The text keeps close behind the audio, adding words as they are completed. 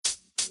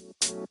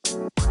Good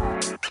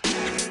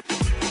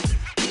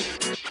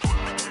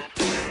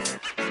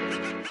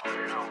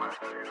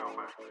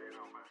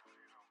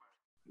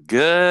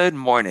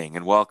morning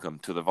and welcome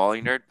to the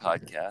Volley Nerd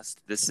Podcast.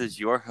 This is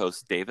your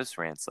host, Davis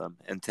Ransom,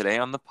 and today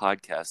on the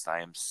podcast,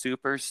 I am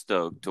super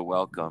stoked to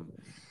welcome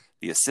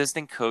the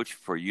assistant coach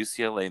for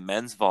UCLA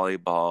men's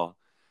volleyball,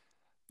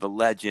 the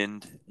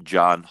legend,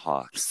 John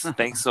Hawks.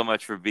 Thanks so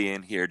much for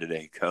being here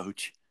today,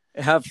 Coach.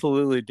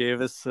 Absolutely,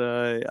 Davis.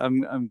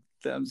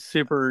 I'm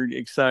super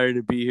excited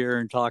to be here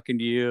and talking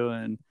to you.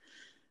 And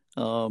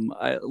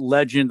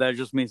legend, that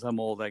just means I'm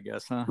old, I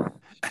guess, huh?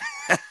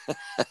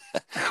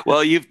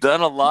 Well, you've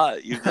done a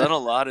lot. You've done a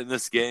lot in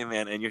this game,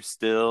 man, and you're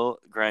still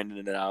grinding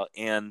it out.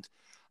 And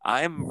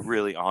I'm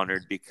really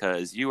honored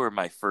because you were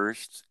my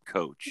first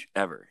coach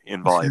ever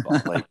in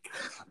volleyball, like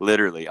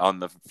literally on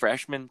the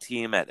freshman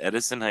team at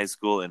Edison High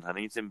School in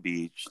Huntington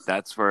Beach.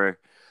 That's where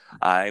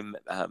I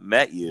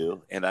met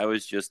you, and I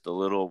was just a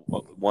little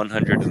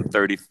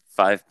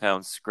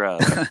 135-pound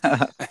scrub.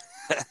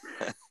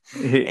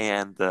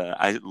 And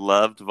I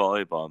loved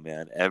volleyball,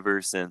 man,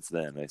 ever since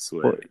then, I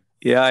swear. Well,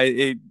 yeah,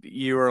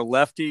 you were a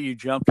lefty. You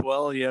jumped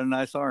well. You had a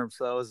nice arm,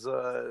 so that was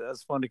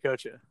fun to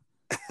coach you.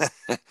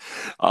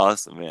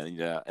 Awesome, man.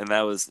 Yeah, and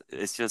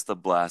it's just a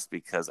blast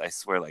because I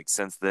swear, like,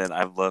 since then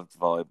I've loved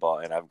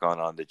volleyball and I've gone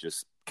on to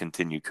just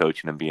continue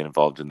coaching and being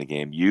involved in the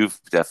game.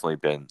 You've definitely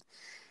been,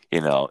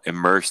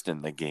 immersed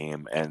in the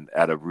game and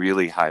at a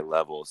really high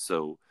level.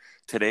 So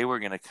today we're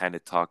going to kind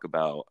of talk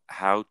about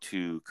how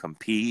to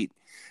compete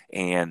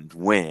and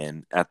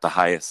win at the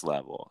highest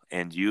level.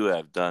 And you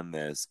have done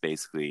this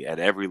basically at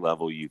every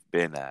level you've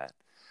been at.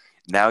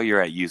 Now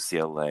you're at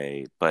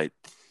UCLA, but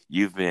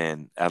you've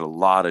been at a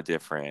lot of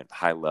different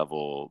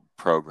high-level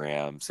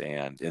programs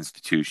and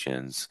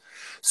institutions.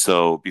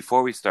 So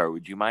before we start,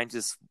 would you mind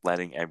just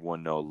letting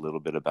everyone know a little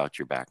bit about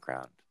your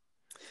background?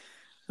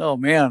 Oh,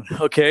 man.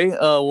 Okay.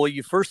 Well,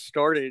 you first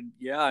started,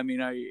 I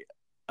mean, I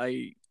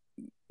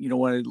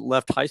when I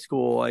left high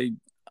school, I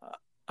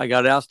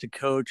got asked to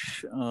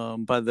coach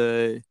by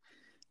the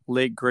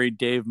late great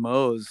Dave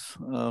Mose,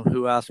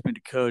 who asked me to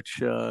coach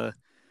the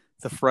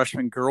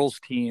freshman girls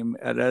team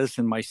at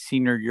Edison my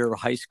senior year of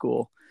high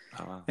school.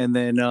 Uh-huh. And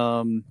then,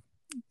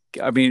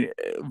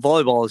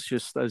 volleyball is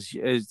just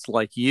it's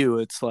like you.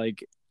 It's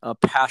like a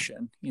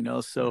passion,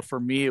 So for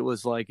me, it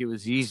was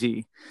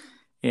easy,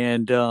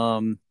 and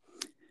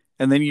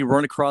then you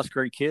run across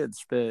great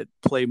kids that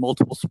play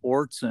multiple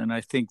sports, and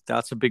I think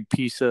that's a big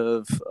piece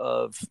of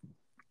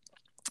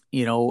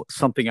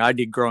something I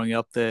did growing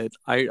up that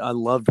I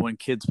loved when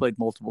kids played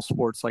multiple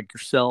sports like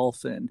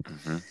yourself and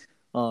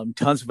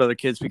tons of other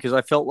kids, because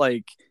I felt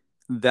like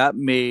that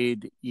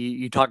made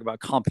you talk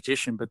about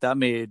competition, but that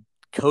made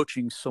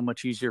coaching so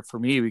much easier for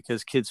me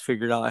because kids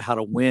figured out how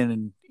to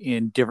win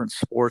in different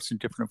sports and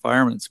different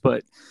environments.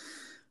 But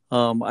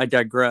I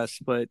digress.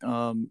 But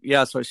so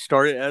I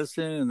started at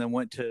Edison and then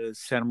went to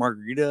Santa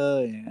Margarita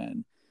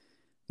and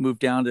moved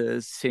down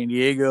to San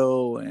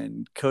Diego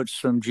and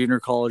coached some junior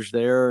college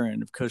there,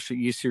 and have coached at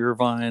UC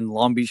Irvine,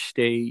 Long Beach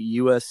State,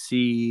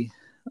 USC,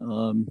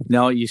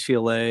 now at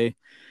UCLA.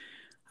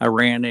 I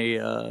ran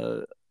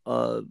a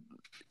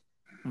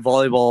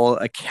volleyball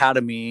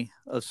academy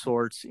of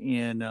sorts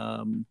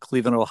in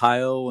Cleveland,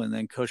 Ohio, and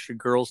then coached a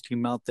girls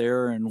team out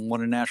there and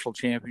won a national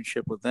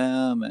championship with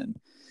them. And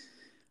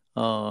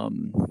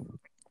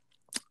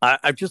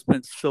I've just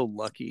been so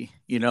lucky,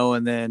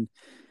 and then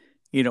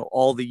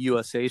all the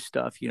USA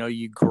stuff,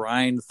 you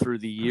grind through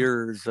the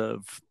years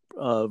of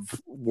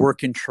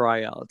working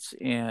tryouts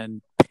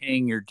and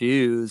paying your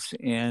dues.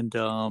 And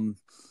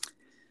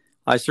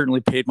I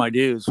certainly paid my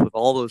dues with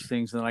all those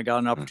things. And I got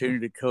an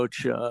opportunity to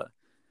coach.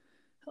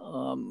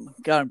 I'm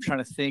trying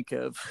to think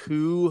of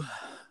who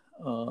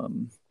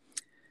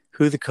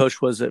the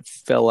coach was that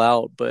fell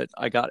out, but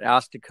I got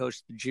asked to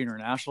coach the junior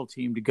national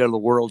team to go to the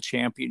World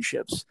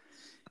Championships.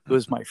 It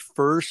was my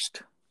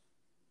first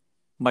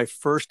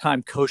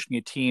time coaching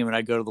a team, and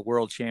I go to the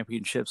World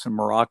Championships in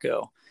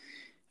Morocco.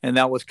 And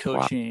that was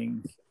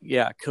coaching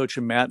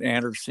Matt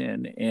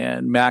Anderson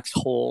and Max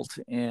Holt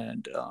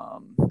and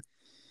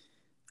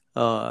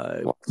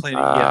playing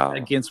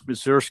against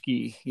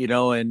Mazursky,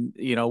 and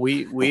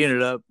we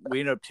ended up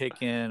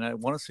taking, I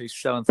want to say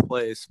 7th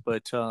place,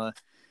 but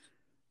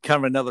kind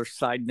of another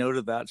side note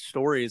of that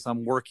story is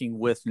I'm working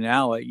with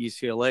now at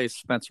UCLA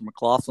Spencer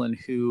McLaughlin,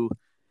 who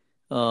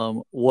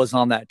was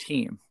on that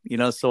team,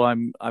 so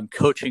I'm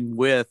coaching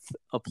with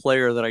a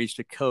player that I used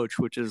to coach,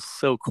 which is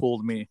so cool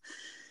to me.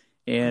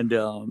 And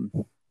so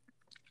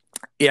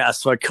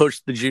I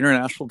coached the junior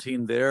national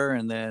team there,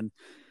 and then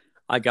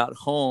I got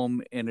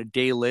home, and a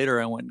day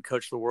later I went and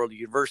coached the World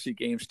University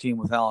Games team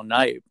with Alan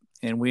Knight,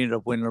 and we ended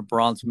up winning a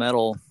bronze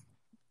medal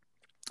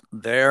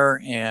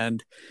there.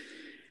 And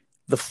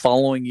the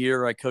following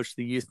year I coached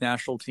the youth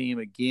national team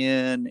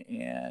again,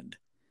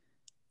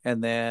 and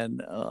then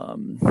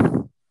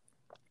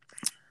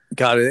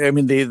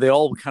they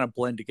all kind of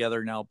blend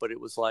together now, but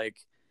it was like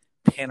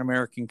Pan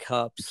American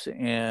Cups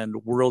and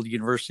World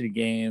University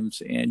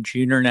Games and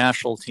junior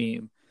national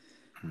team.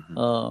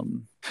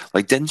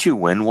 Like, didn't you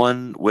win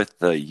one with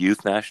the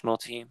youth national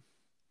team?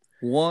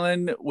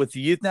 One with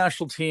the youth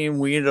national team,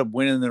 we ended up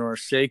winning the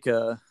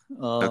Norseca,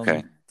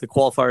 Okay. the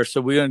qualifier.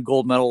 So we won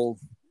gold medal,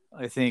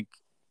 I think,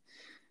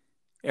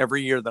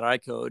 every year that I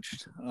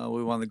coached.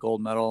 We won the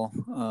gold medal.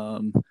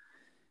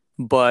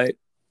 But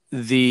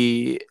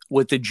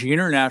with the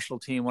junior national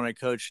team when I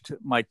coached,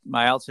 my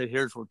outside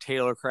hitters were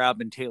Taylor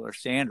Crabb and Taylor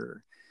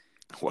Sander,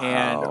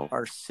 and Wow.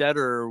 our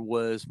setter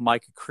was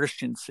Micah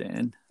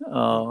Christensen.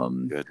 Oh,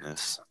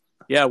 goodness.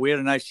 Yeah, we had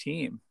a nice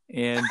team,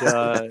 and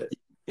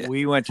Yeah.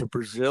 we went to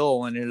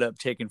Brazil and ended up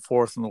taking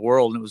fourth in the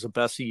world, and it was the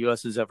best the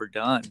U.S. has ever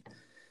done.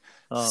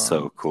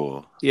 So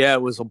cool. Yeah,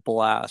 it was a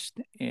blast,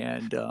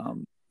 and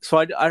so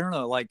I don't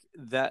know, like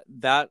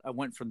that I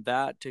went from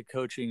that to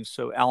coaching.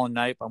 So Alan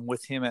Knipe, I'm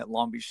with him at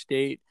Long Beach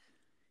State.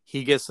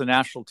 He gets the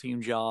national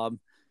team job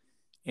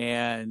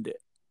and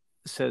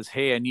says,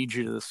 "Hey, I need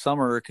you to the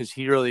summer," because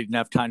he really didn't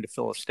have time to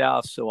fill a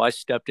staff. So I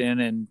stepped in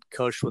and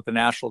coached with the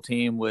national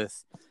team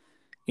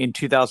in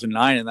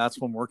 2009, and that's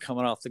when we're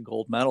coming off the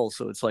gold medal.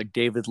 So it's like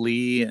David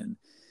Lee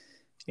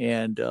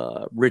and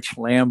Rich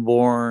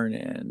Lamborn,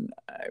 and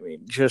I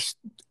mean, just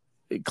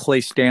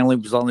Clay Stanley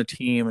was on the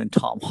team, and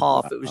Tom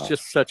Hoff. It was Wow.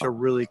 just such a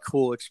really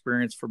cool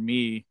experience for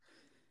me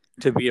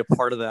to be a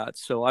part of that.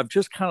 So I've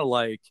just kind of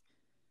like,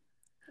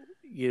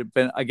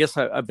 I guess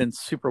I've been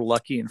super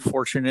lucky and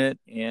fortunate,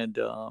 and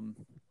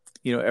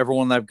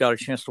everyone that I've got a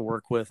chance to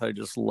work with, I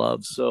just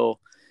love. So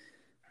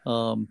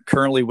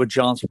currently with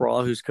John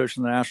Spraw, who's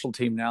coaching the national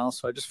team now.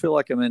 So I just feel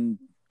like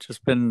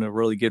just been in a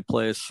really good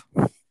place.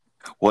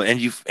 Well,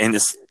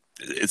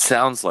 it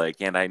sounds like,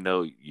 and I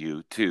know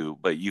you too,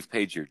 but you've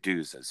paid your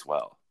dues as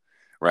well,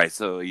 right?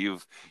 So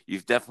you've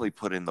definitely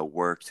put in the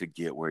work to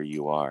get where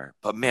you are.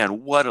 But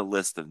man, what a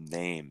list of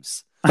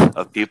names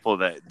of people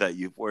that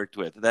you've worked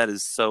with. That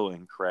is so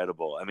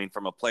incredible. I mean,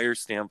 from a player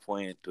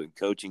standpoint to a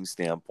coaching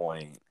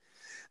standpoint,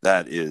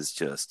 that is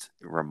just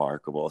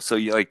remarkable. So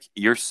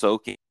you're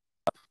soaking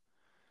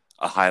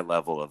a high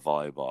level of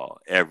volleyball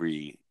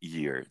every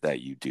year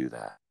that you do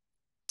that.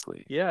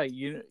 Yeah,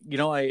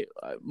 I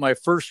my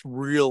first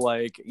real,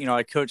 I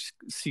coached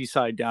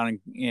Seaside down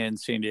in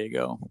San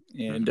Diego,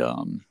 and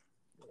Mm-hmm.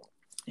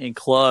 in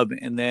club,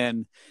 and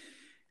then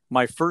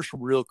my first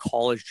real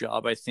college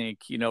job, I think,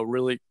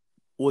 really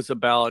was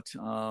about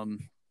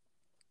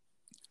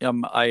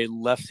I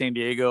left San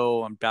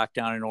Diego. I'm back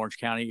down in Orange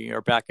County,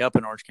 or back up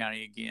in Orange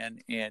County again,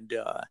 and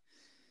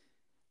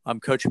I'm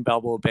coaching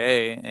Balboa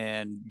Bay,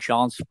 and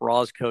John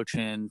Spraw's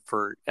coaching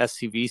for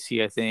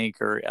SCVC, I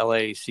think, or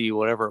LAC,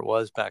 whatever it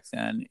was back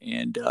then.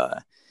 And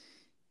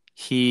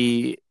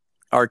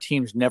our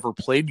teams never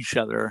played each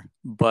other,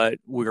 but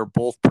we were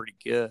both pretty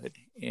good.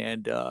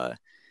 And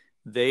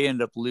they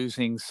ended up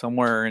losing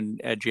somewhere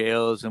at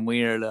JOs, and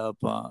we ended up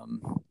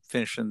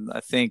finishing,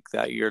 I think,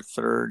 that year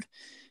third.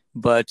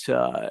 But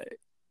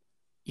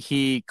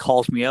he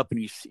calls me up,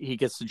 and he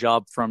gets the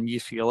job from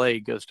UCLA. He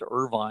goes to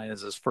Irvine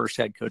as his first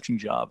head coaching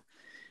job.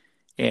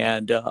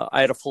 And I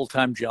had a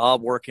full-time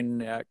job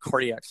working at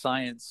Cardiac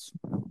Science,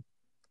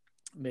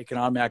 making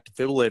automatic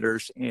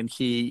defibrillators. And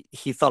he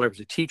thought I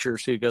was a teacher.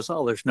 So he goes,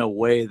 "Oh, there's no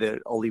way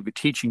that I'll leave a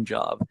teaching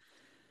job."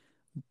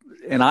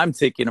 And I'm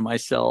thinking to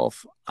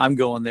myself, I'm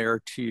going there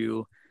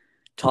to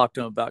talk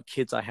to him about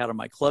kids I had on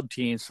my club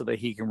team so that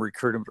he can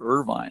recruit them to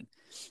Irvine.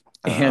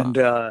 And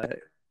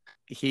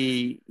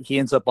he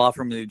ends up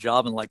offering me the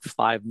job in like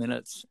 5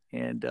 minutes.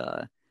 And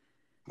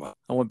Wow.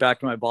 I went back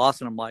to my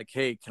boss and I'm like,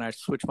 "Hey, can I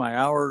switch my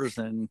hours?"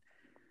 And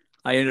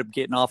I ended up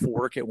getting off of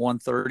work at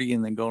 1:30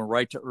 and then going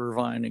right to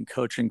Irvine and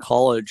coaching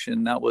college.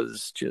 And that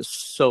was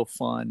just so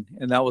fun.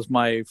 And that was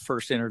my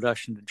first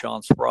introduction to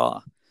John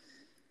Spraw.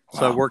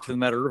 So I Wow. worked with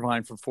him at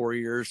Irvine for 4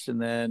 years,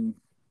 and then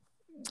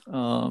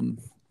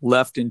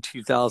left in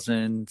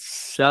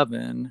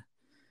 2007,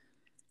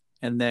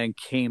 and then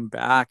came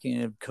back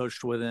and have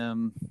coached with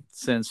him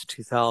since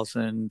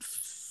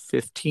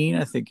 2015,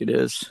 I think it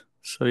is.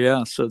 So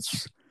yeah, so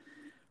it's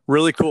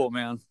really cool,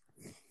 man.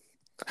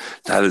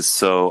 That is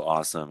so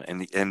awesome.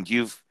 And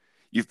you've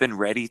been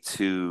ready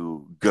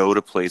to go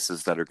to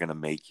places that are going to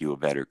make you a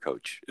better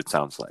coach. It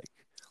sounds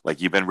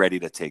like you've been ready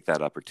to take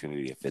that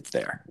opportunity if it's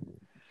there.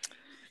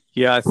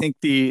 Yeah, I think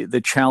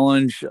the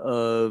challenge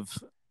of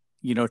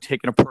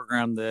taking a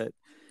program that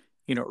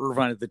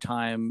Irvine at the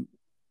time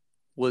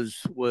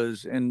was,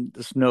 and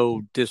there's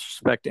no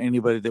disrespect to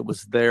anybody that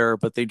was there,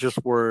 but they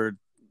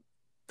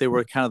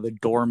were kind of the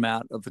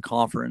doormat of the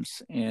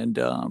conference. And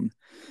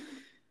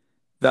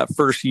that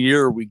first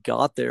year we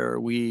got there,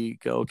 we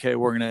go, okay,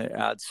 we're going to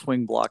add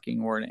swing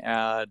blocking. We're going to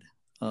add,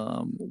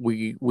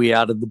 we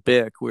added the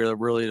BIC. We were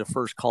really the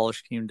first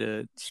college team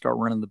to start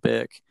running the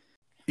BIC.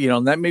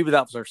 And that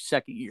was our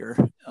second year.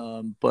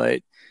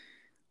 But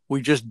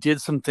we just did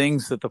some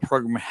things that the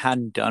program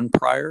hadn't done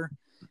prior.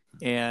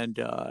 And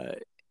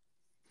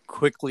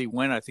quickly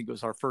went, I think it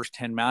was our first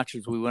 10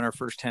 matches. We won our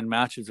first 10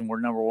 matches and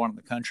we're number one in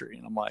the country.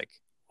 And I'm like,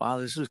 wow,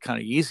 this is kind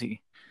of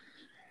easy.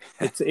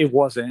 It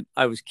wasn't.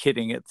 I was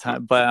kidding at the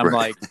time, but I'm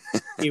Right.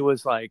 like, it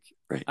was like,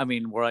 Right. I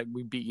mean,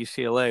 we beat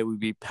UCLA, we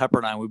beat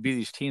Pepperdine, we beat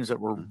these teams that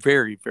were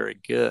very, very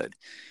good.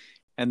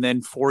 And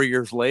then 4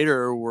 years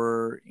later,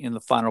 we're in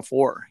the Final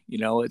Four.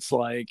 It's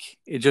like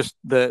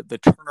the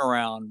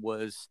turnaround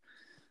was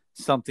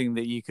something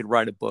that you could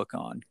write a book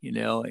on.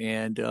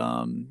 And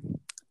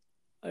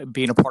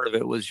being a part of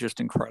it was just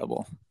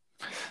incredible.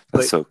 That's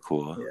But so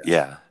cool. yeah,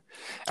 Yeah.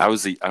 I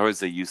was a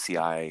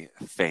UCI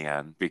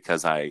fan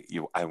because I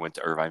went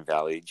to Irvine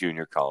Valley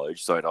Junior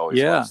College, so I'd always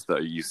yeah, watch the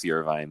UC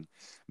Irvine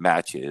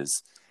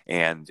matches.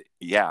 And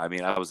yeah, I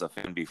mean, I was a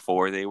fan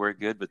before they were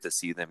good, but to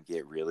see them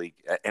get really,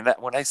 and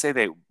that, when I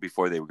say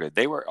before they were good,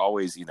 they were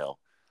always,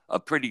 a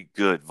pretty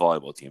good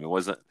volleyball team. It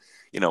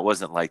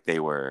wasn't like they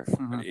were,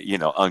 mm-hmm.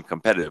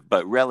 uncompetitive,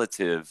 but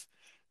relative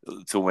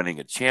to winning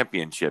a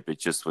championship, it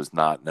just was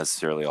not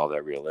necessarily all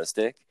that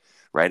realistic,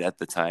 right, at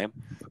the time.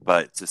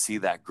 But to see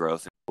that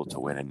growth and to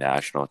win a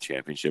national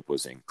championship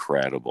was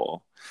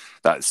incredible.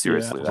 That Yeah.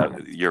 seriously,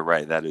 you're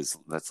right.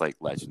 That's like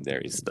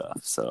legendary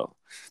stuff. So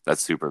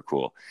that's super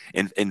cool.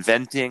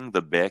 Inventing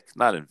the BIC,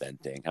 not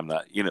inventing. I'm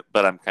not,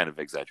 but I'm kind of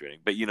exaggerating.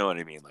 But you know what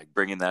I mean. Like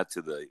bringing that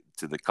to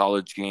the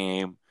college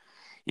game.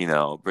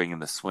 Bringing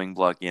the swing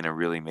block in and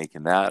really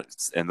making that.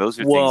 And those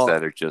are things Well,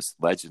 that are just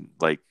legend.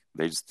 Like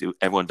they just do.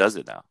 Everyone does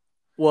it now.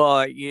 well,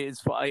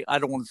 I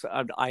don't want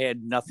to. I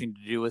had nothing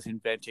to do with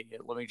inventing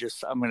it.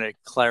 I'm going to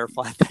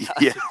clarify that.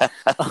 Yeah.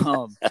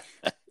 um,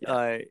 Yeah.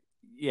 uh,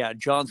 yeah,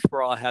 John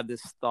Sproul had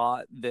this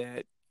thought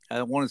that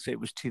I want to say it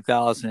was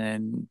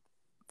 2000,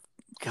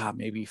 God,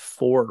 maybe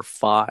 4 or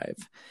 5,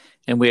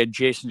 and we had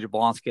Jason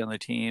Jablonski on the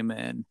team,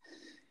 and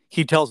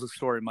he tells the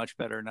story much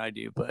better than I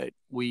do. But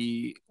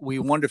we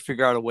wanted to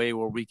figure out a way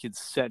where we could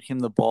set him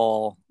the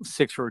ball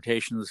 6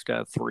 rotations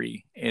instead of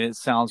 3, and it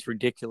sounds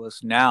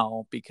ridiculous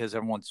now because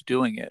everyone's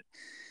doing it.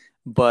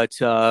 But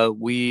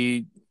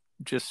we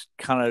just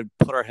kind of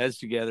put our heads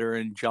together,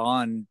 and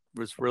John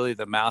was really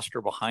the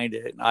master behind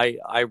it. And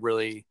I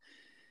really,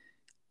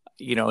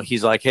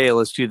 he's like, hey,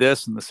 let's do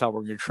this, and this is how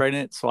we're going to train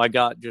it. So I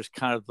got just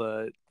kind of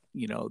the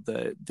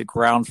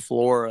ground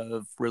floor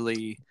of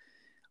really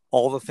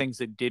all the things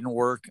that didn't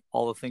work,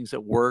 all the things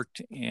that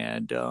worked.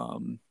 And,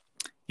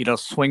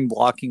 swing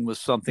blocking was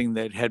something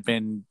that had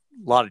been,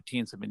 a lot of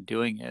teams have been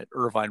doing it.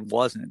 Irvine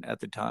wasn't at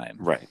the time.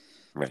 Right.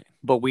 Right.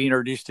 But we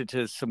introduced it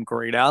to some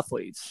great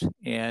athletes,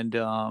 and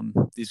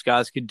these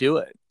guys could do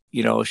it.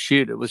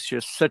 It was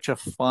just such a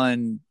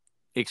fun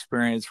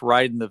experience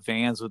riding the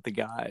vans with the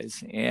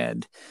guys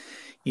and,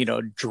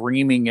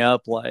 dreaming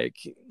up like,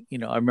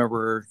 I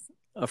remember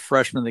a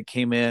freshman that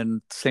came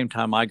in same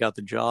time I got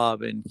the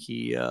job, and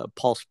he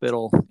Paul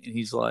Spittle, and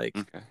he's like,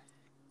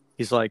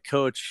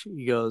 Coach,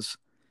 he goes,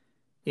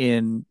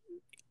 in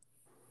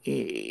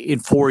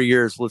 4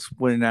 years, let's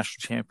win a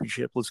national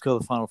championship. Let's go to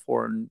the Final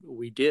Four, and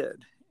we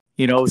did.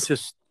 It's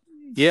just,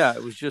 yeah,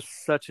 it was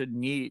just such a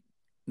neat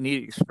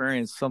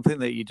experience. Something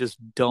that you just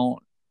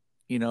don't,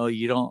 I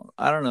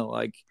don't know,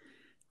 like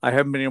I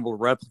haven't been able to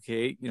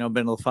replicate. I've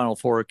been to the Final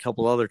Four a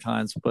couple other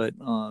times, but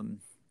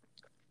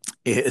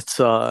it's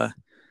yeah,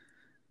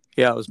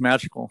 it was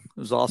magical. It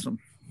was awesome.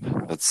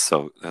 That's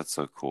so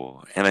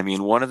cool. And I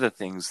mean, one of the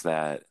things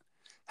that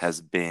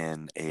has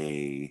been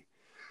a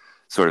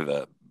sort of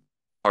a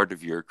part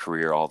of your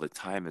career all the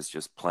time is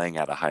just playing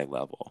at a high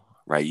level,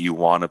 right? You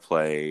want to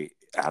play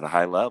at a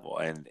high level,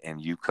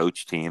 and you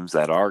coach teams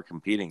that are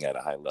competing at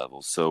a high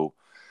level. So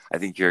I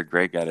think you're a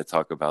great guy to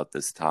talk about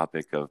this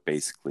topic of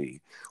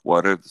basically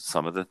what are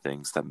some of the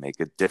things that make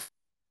a difference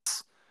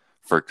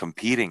for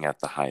competing at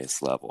the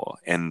highest level.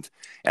 And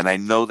I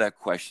know that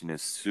question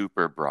is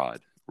super broad,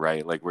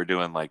 right? Like we're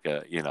doing like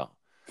a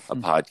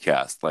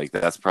podcast. Like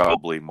that's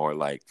probably more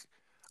like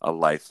a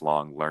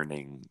lifelong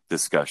learning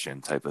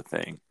discussion type of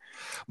thing.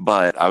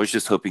 But I was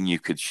just hoping you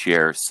could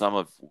share some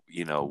of,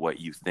 what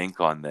you think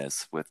on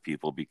this with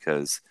people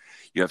because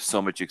you have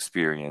so much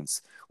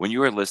experience. When you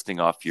were listing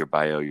off your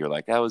bio, you're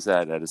like, I was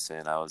at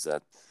Edison, I was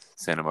at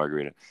Santa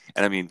Margarita.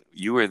 And I mean,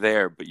 you were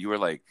there, but you were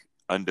like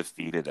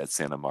undefeated at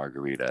Santa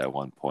Margarita at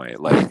one point,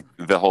 like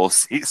the whole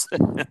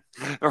season.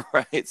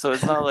 Right? So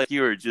it's not like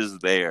you were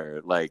just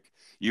there. Like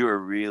you were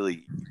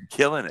really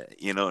killing it.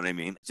 You know what I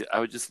mean? I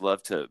would just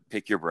love to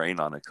pick your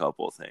brain on a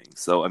couple of things.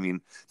 So, I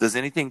mean, does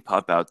anything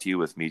pop out to you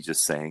with me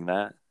just saying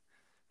that?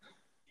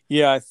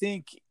 Yeah, I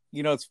think,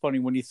 it's funny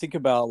when you think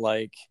about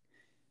like,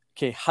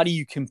 okay, how do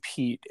you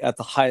compete at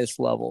the highest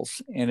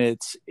levels? And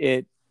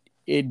it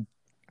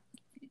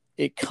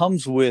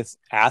comes with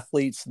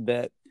athletes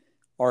that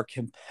are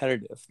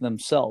competitive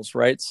themselves,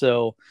 right?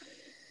 So,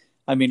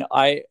 I mean,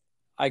 I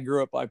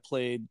grew up, I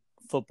played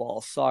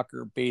football,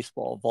 soccer,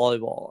 baseball,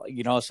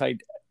 volleyball, so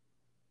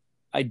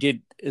I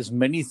did as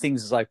many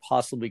things as I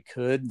possibly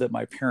could that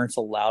my parents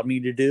allowed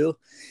me to do.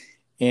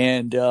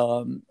 And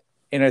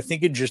I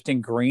think it just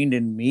ingrained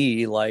in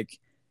me like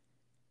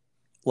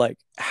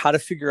how to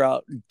figure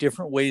out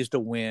different ways to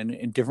win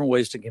and different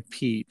ways to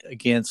compete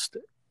against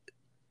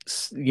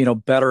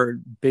better,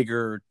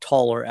 bigger,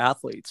 taller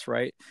athletes,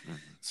 right? Mm-hmm.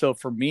 So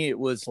for me it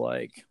was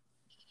like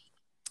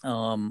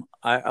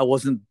I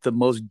wasn't the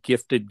most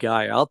gifted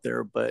guy out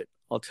there, but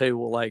I'll tell you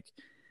what, like,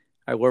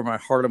 I wear my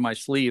heart on my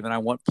sleeve, and I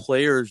want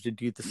players to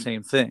do the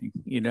same thing,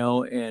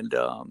 and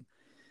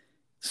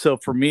so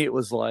for me it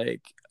was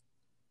like,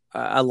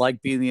 I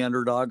like being the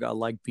underdog. I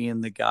like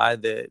being the guy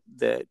that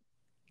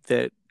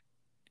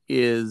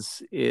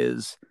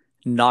is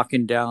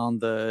knocking down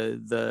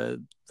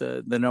the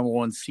number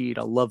one seed.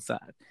 I love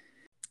that.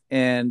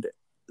 And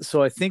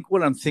so I think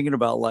what I'm thinking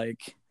about,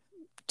 like,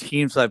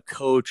 teams I've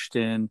coached,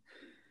 and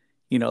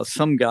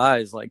some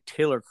guys like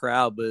Taylor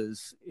Crabb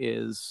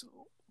is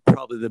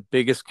probably the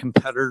biggest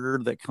competitor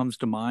that comes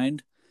to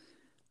mind.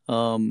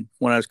 When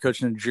I was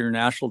coaching the junior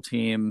national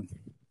team,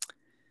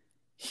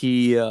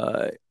 he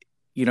at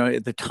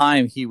the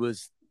time he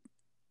was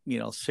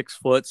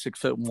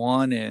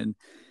 6'1", and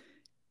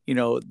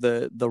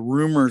the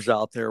rumors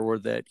out there were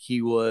that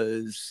he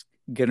was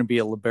going to be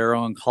a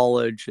libero in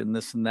college and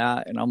this and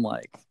that, and I'm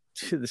like,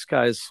 this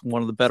guy's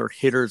one of the better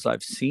hitters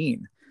I've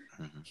seen.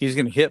 He's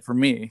going to hit for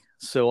me.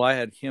 So I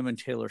had him and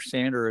Taylor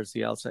Sander as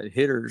the outside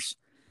hitters.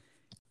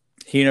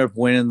 He ended up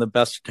winning the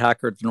best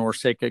attacker at the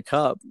Norseca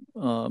Cup,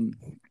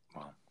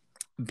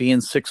 being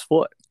 6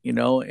 foot,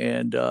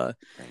 and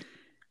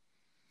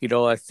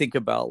I think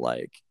about,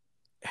 like,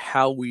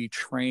 how we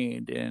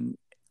trained, and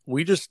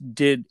we just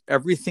did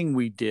everything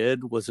we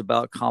did was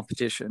about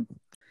competition.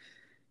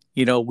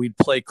 We'd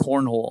play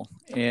cornhole,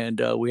 and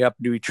we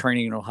happened to be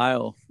training in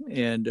Ohio,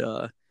 and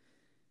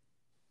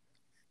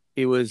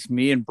it was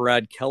me and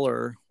Brad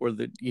Keller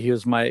he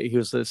was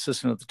the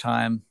assistant at the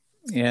time,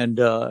 and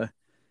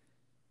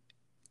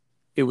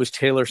it was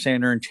Taylor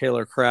Sander and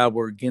Taylor Crabb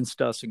were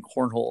against us in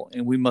cornhole,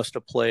 and we must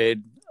have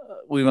played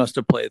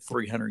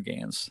 300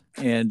 games,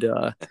 and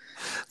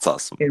it's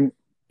awesome. And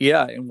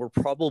yeah, and we're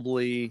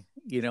probably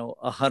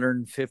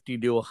 150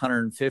 to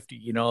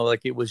 150.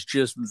 Like, it was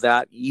just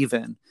that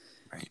even,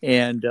 right.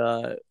 And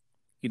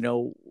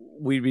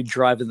we'd be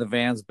driving the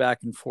vans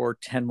back and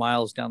forth 10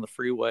 miles down the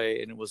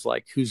freeway, and it was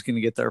like, who's going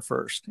to get there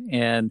first?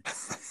 And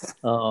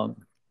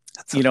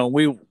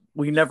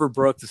we never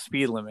broke the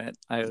speed limit.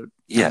 I'm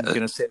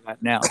going to say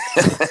that now.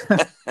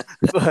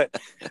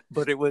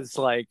 but it was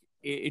like,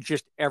 it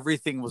just,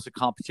 everything was a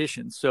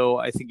competition. So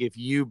I think if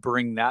you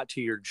bring that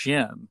to your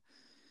gym,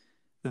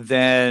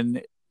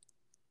 then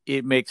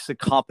it makes the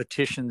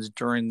competitions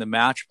during the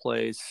match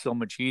plays so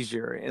much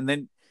easier. And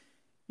then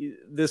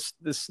this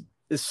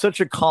is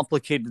such a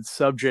complicated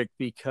subject,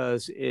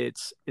 because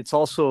it's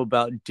also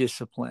about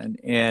discipline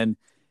and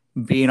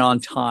being on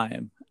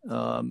time,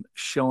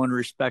 showing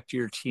respect to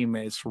your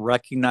teammates,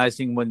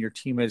 recognizing when your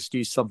teammates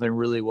do something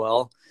really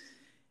well,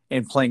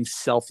 and playing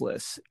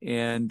selfless.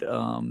 And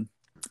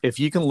if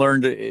you can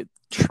learn to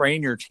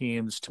train your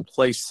teams to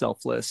play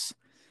selfless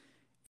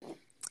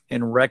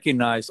and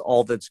recognize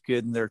all that's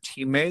good in their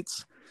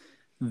teammates,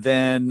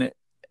 then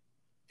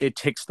it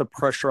takes the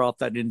pressure off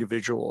that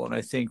individual. And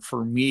I think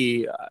for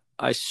me,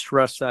 I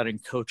stress that in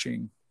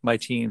coaching my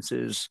teams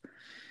is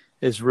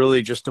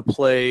really just to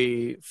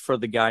play for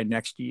the guy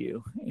next to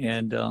you.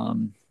 And,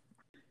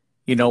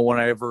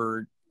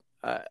 whenever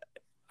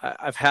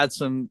I've had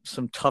some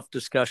tough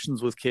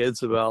discussions with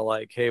kids about,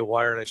 like, hey,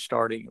 why aren't I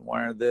starting?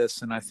 Why aren't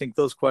this? And I think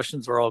those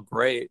questions are all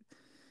great.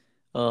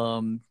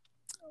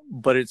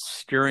 But it's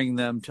steering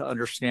them to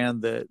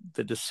understand that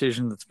the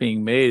decision that's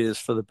being made is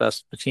for the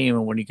best of the team.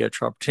 And when you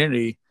get your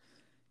opportunity,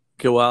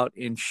 go out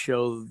and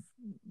show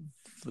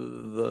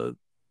I'm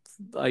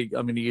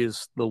going to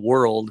use the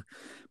world,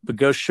 but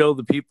go show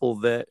the people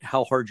that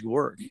how hard you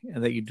work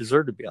and that you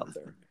deserve to be out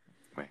there.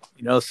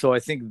 Right. So I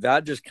think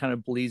that just kind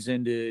of bleeds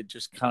into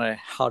just kind of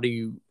how do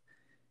you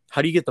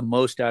get the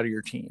most out of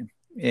your team?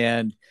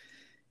 And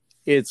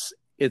it's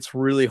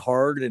really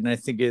hard. And I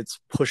think it's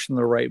pushing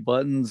the right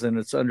buttons, and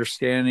it's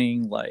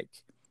understanding, like,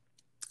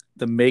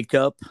 the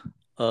makeup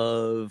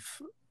of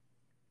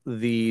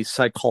the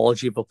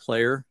psychology of a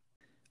player.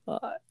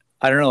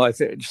 I don't know.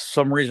 For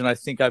some reason, I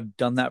think I've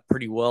done that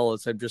pretty well.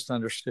 I've just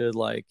understood,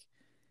 like,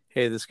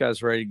 hey, this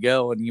guy's ready to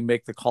go, and you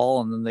make the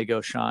call, and then they go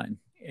shine.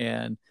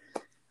 And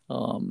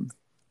so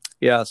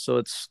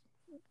it's.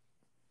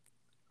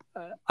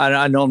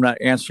 I know I'm not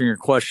answering your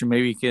question.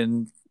 Maybe you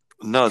can.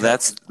 No,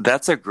 that's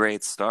a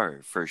great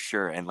start for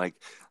sure. And like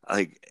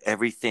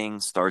everything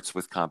starts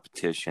with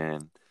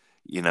competition,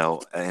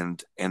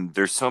 and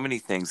there's so many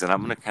things, and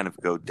I'm going to kind of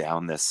go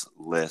down this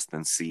list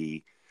and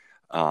see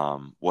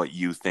what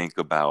you think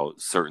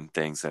about certain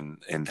things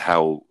and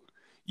how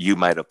you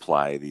might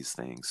apply these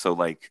things. So,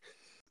 like,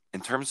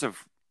 in terms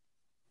of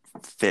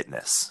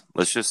fitness,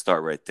 let's just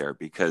start right there,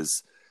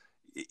 because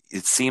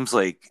it seems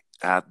like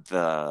at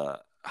the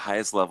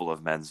highest level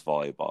of men's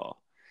volleyball,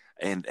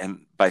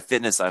 and by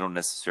fitness, I don't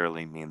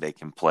necessarily mean they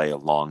can play a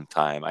long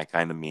time. I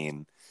kind of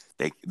mean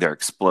they're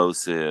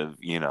explosive,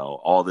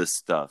 all this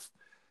stuff.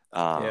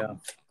 Can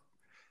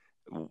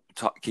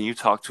you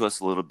talk to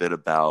us a little bit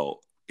about,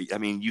 I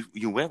mean,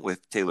 you went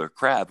with Taylor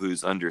Crabb,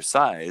 who's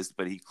undersized,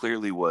 but he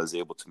clearly was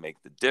able to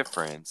make the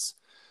difference.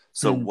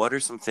 So what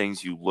are some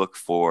things you look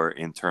for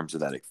in terms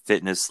of that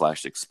fitness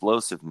 /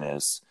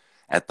 explosiveness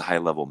at the high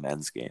level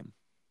men's game?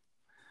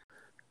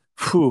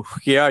 Whew,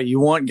 yeah, you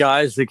want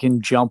guys that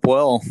can jump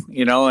well,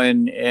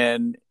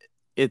 and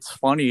it's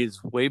funny,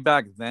 is way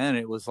back then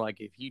it was like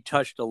if you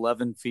touched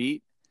 11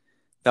 feet,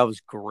 that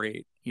was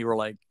great. You were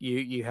like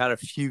you had a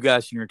few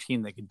guys in your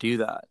team that could do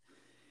that.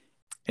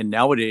 And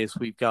nowadays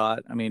we've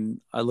got, I mean,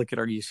 I look at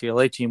our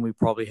UCLA team, we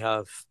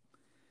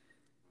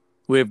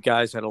have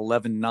guys at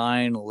 11.9,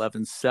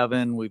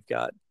 11.7. We've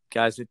got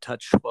guys that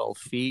touch 12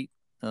 feet.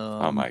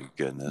 Oh my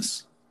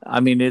goodness.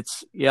 I mean,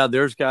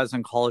 there's guys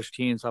on college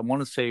teams. I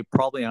want to say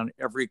probably on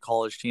every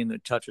college team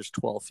that touches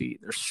 12 feet,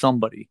 there's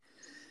somebody.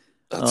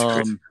 That's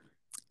crazy.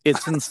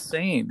 It's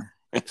insane.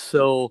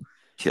 So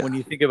Yeah. when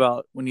you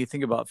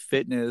think about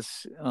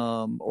fitness,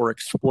 or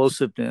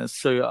explosiveness,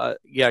 so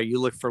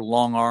you look for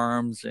long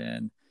arms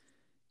and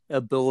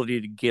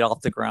ability to get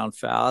off the ground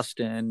fast,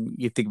 and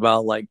you think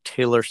about like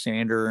Taylor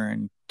Sander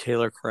and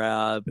Taylor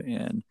Crabb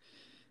and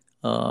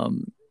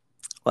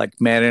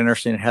like Matt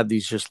Anderson had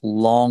these just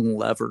long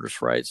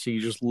levers, right? So you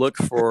just look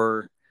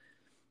for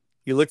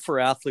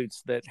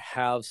athletes that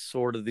have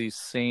sort of these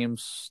same,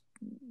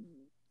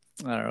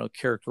 I don't know,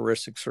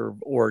 characteristics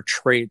or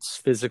traits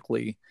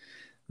physically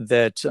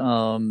that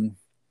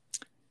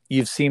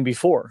you've seen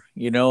before,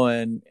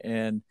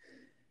 and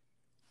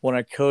when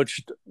I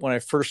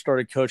first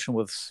started coaching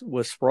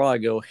with Spraw, I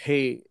go,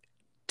 hey,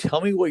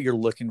 tell me what you're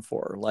looking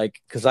for.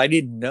 Like, cause I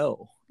didn't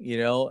know,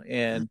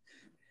 and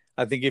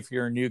I think if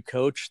you're a new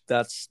coach,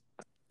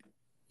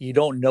 you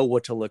don't know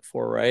what to look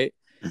for. Right.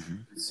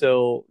 Mm-hmm.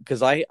 So,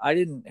 cause I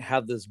didn't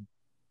have this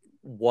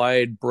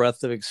wide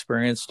breadth of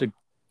experience to,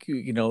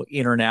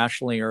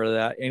 internationally or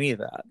any of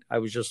that. I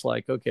was just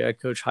like, okay, I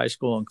coach high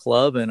school and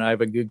club and I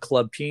have a good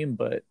club team,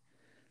 but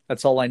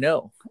that's all I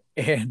know.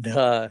 And,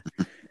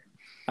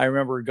 I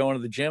remember going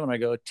to the gym and I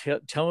go, tell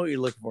me what you're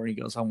looking for. And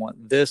he goes, I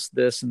want this,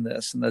 this, and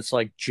this. And that's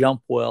like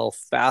jump well,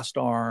 fast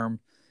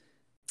arm,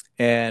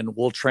 and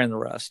we'll train the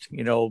rest,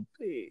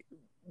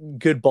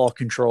 good ball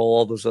control,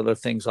 all those other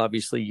things,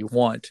 obviously you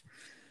want.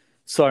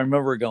 So I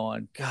remember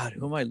going, God,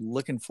 who am I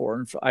looking for?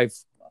 And I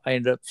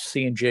ended up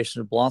seeing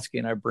Jason Jablonski,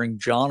 and I bring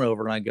John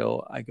over and I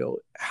go,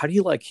 how do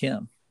you like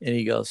him? And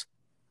he goes,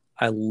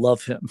 I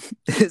love him.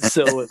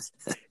 So it's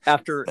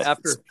after a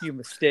few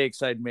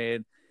mistakes I'd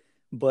made,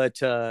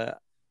 but,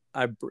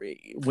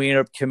 we ended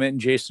up committing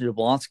Jason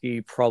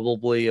Jablonski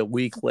probably a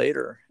week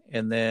later.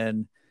 And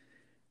then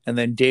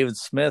David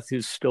Smith,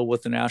 who's still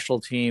with the national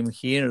team,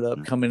 he ended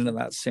up coming into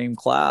that same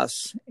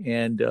class.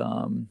 And,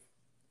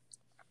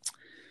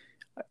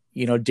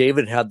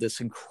 David had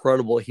this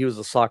incredible, he was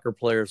a soccer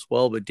player as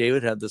well, but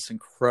David had this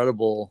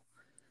incredible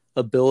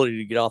ability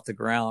to get off the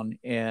ground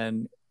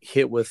and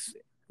hit with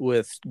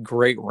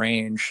great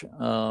range.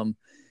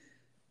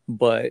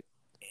 But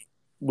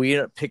we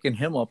ended up picking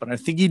him up. And I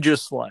think you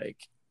just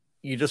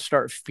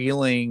start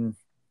feeling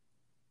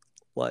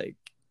like,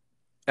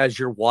 as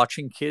you're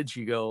watching kids,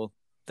 you go,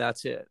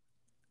 that's it.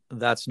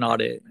 That's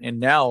not it. And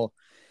now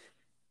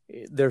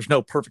there's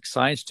no perfect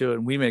science to it.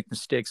 And we make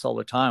mistakes all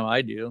the time.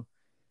 I do.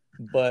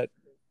 But,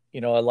 I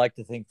like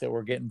to think that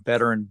we're getting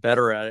better and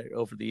better at it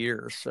over the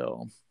years.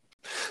 So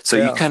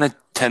yeah. You kind of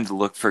tend to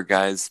look for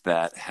guys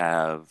that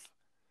have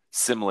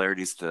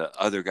similarities to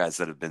other guys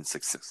that have been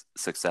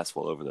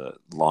successful over the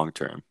long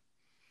term.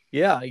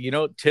 Yeah,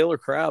 Taylor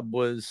Crabb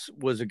was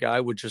a guy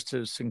with just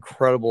this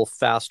incredible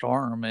fast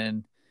arm,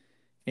 and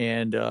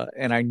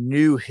I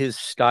knew his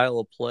style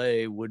of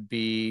play would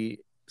be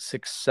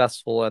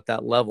successful at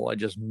that level. I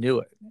just knew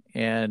it,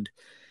 and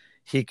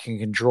he can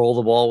control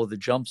the ball with a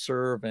jump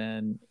serve,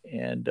 and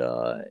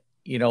now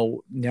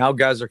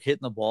guys are hitting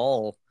the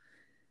ball,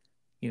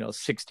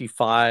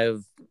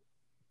 65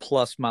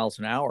 plus miles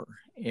an hour,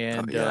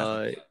 and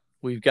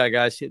we've got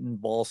guys hitting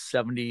balls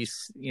 70,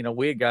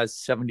 we had guys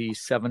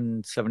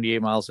 77,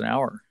 78 miles an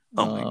hour.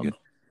 Oh my goodness.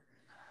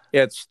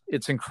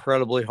 It's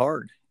incredibly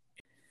hard.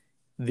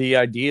 The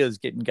idea is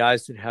getting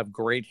guys that have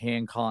great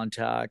hand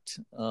contact,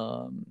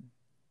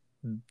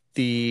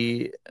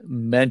 the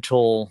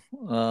mental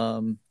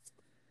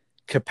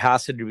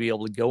capacity to be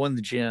able to go in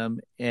the gym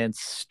and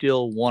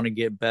still want to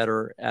get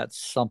better at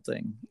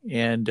something.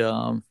 And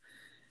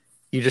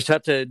you just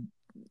have to,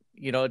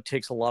 it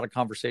takes a lot of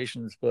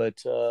conversations,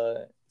 but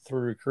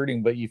through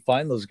recruiting, but you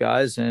find those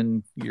guys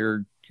and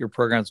your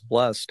program's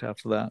blessed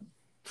after that.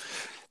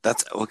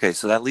 That's okay.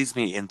 So that leads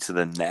me into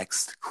the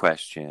next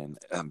question.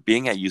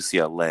 Being at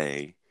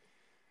UCLA,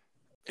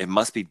 it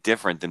must be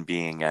different than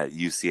being at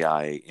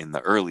UCI in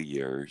the early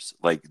years.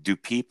 Like, do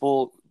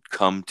people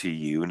come to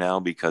you now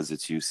because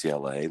it's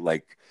UCLA?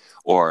 Like,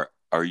 or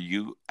are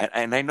you,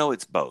 and I know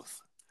it's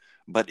both,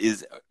 but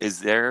is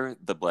there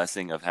the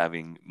blessing of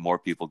having more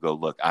people go,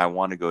 look, I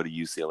want to go to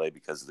UCLA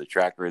because of the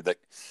track record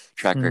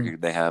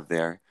they have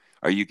there?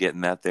 Are you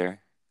getting that there?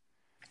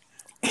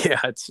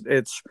 Yeah,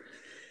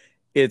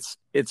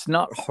 it's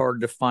not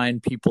hard to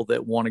find people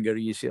that want to go to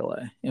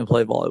UCLA and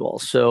play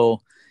volleyball. So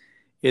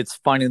it's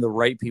finding the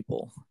right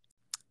people.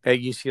 At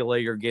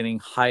UCLA, you're getting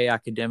high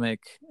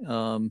academic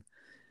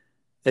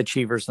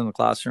achievers in the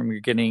classroom. You're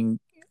getting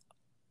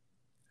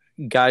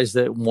guys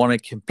that want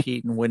to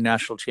compete and win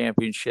national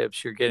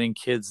championships. You're getting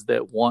kids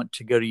that want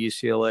to go to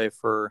UCLA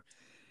for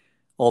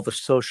all the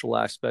social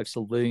aspects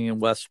of living in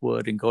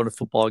Westwood and going to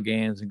football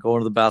games and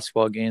going to the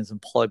basketball games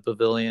and Poly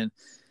Pavilion.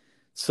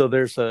 So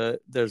there's a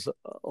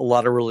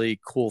lot of really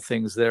cool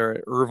things there.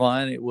 At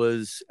Irvine, it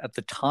was, at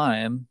the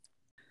time,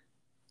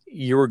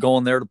 you were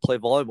going there to play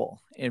volleyball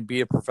and be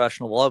a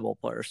professional volleyball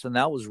player. So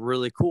that was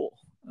really cool.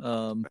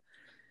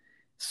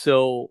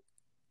 So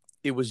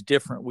it was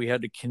different. We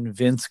had to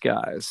convince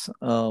guys,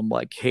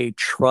 like, hey,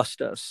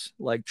 trust us,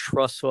 like,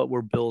 trust what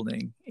we're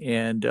building.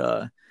 And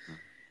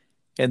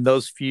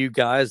those few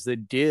guys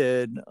that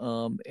did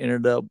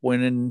ended up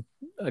winning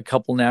a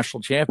couple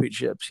national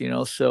championships,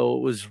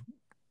 so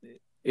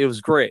it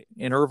was great.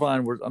 In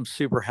Irvine, I'm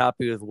super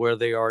happy with where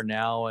they are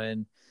now,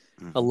 and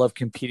I love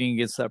competing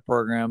against that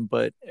program.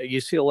 But at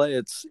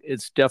UCLA,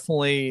 it's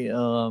definitely,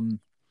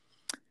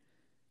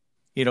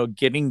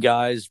 getting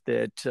guys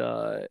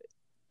that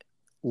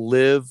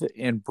live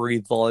and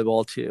breathe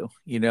volleyball too,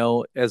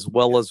 as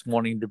well as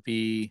wanting to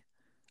be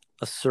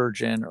a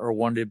surgeon or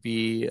wanting to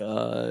be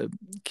a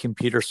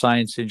computer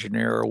science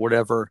engineer or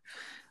whatever.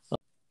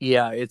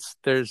 Yeah, it's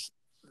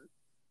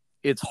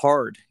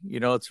hard,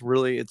 it's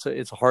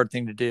a hard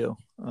thing to do.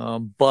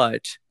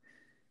 But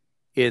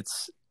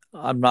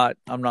I'm not,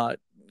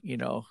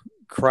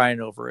 crying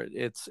over it.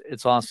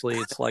 It's honestly,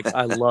 it's like,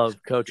 I love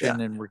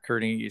coaching and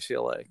recruiting at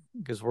UCLA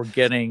because I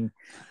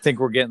think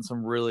we're getting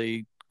some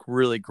really,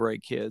 really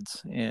great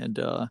kids, and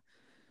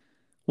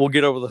we'll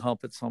get over the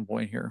hump at some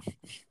point here.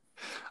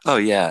 Oh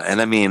yeah. And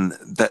I mean,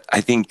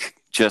 I think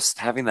just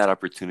having that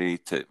opportunity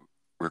to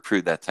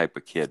recruit that type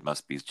of kid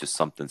must be just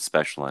something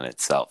special in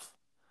itself.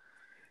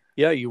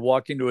 Yeah, you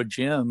walk into a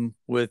gym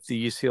with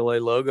the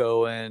UCLA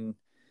logo and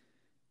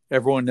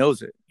everyone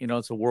knows it.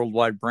 It's a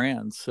worldwide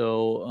brand.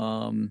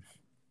 So,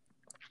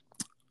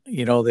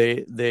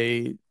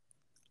 they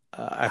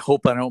I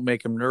hope I don't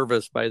make them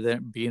nervous by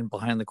them being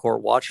behind the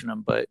court watching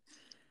them, but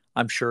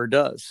I'm sure it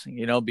does,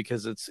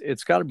 because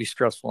it's got to be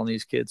stressful on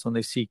these kids when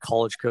they see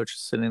college coaches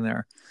sitting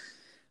there.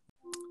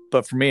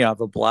 But for me, I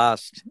have a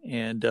blast,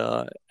 and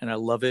I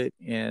love it,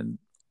 and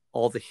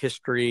all the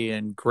history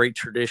and great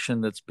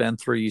tradition that's been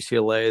through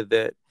UCLA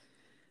that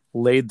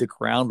laid the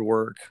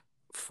groundwork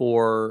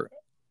for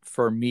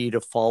me to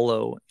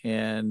follow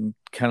and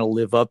kind of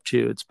live up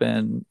to. It's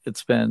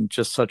been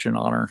just such an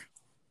honor.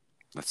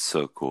 That's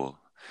so cool.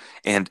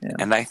 And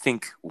I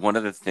think one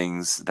of the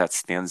things that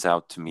stands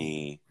out to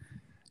me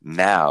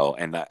now,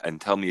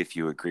 and tell me if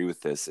you agree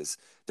with this, is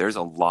there's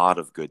a lot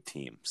of good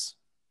teams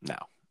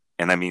now.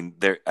 And I mean,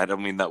 I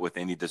don't mean that with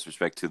any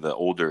disrespect to the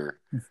older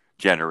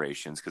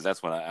generations, because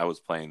that's when I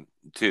was playing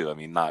too. I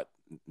mean, not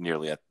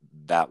nearly at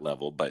that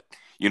level, but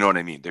you know what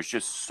I mean? There's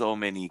just so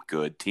many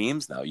good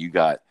teams now. You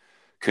got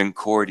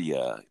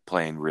Concordia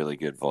playing really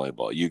good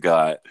volleyball. You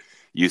got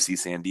UC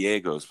San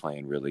Diego's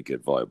playing really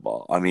good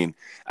volleyball. I mean,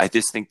 I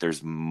just think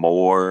there's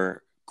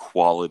more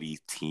quality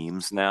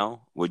teams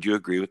now. Would you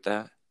agree with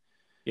that?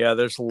 Yeah,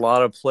 there's a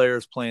lot of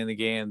players playing the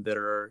game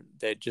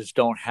that just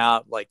don't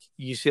have, like,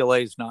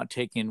 UCLA is not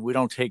taking. We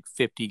don't take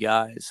 50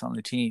 guys on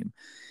the team.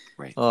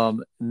 Right.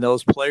 And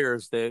those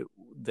players that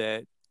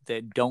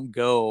don't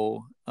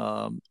go,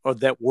 or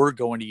that were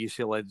going to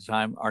UCLA at the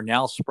time, are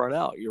now spread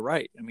out. You're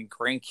right. I mean,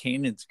 Grand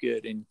Canyon's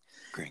good, and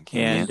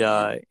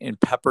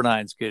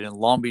Pepperdine's good, and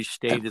Long Beach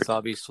State is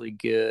obviously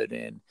good,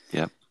 and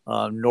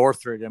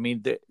Northridge. I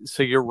mean,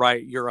 so you're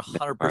right. You're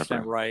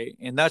 100% right,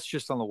 and that's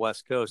just on the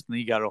West Coast. And then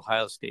you got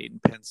Ohio State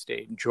and Penn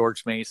State and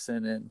George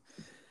Mason and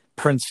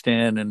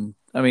Princeton, and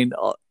I mean,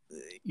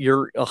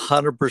 you're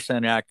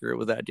 100% accurate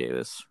with that,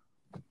 Davis.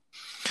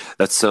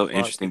 That's so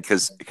interesting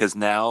because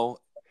now,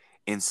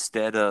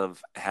 instead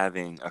of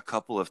having a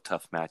couple of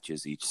tough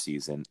matches each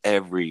season,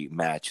 every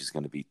match is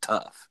going to be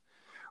tough,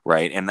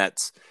 right? And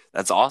that's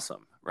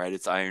awesome, right?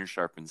 It's iron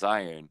sharpens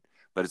iron,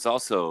 but it's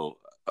also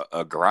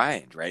a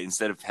grind, right?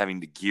 Instead of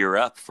having to gear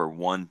up for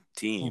one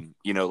team,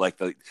 like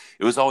it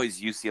was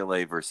always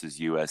UCLA versus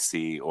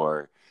USC,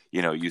 or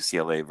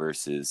UCLA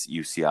versus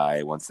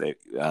UCI once they,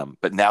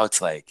 but now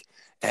it's like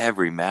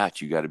every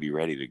match you got to be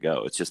ready to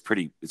go. It's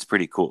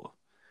pretty cool.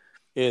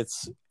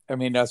 I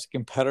mean, as a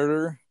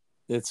competitor,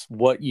 it's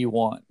what you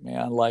want,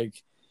 man.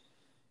 Like,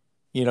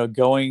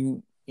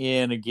 going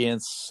in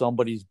against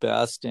somebody's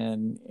best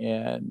and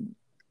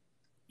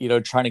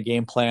trying to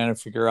game plan and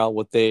figure out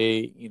what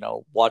they,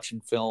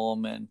 watching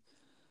film and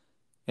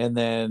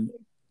then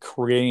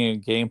creating a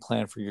game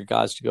plan for your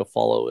guys to go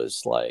follow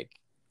is like,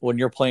 when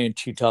you're playing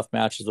 2 tough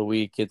matches a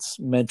week, it's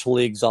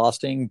mentally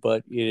exhausting,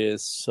 but it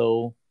is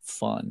so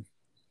fun.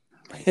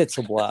 It's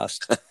a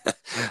blast.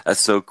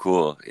 That's so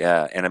cool.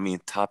 Yeah. And I mean,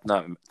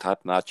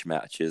 top-notch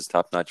matches,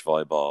 top-notch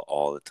volleyball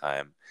all the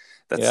time.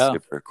 That's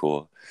super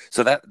cool.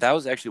 So that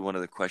was actually one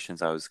of the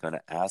questions I was going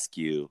to ask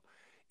you.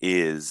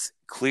 Is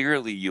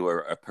clearly you are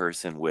a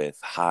person with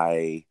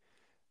high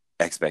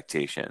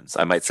expectations.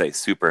 I might say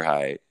super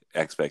high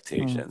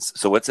expectations.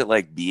 So what's it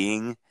like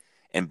being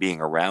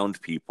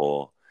around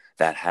people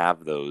that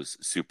have those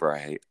super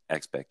high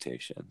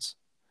expectations?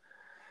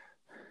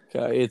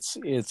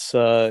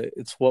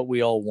 It's what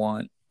we all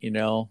want, we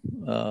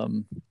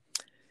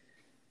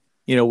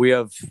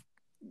have,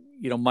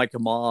 Micah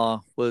Ma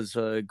was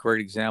a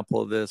great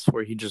example of this,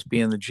 where he'd just be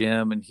in the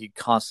gym and he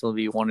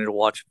constantly wanted to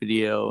watch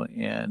video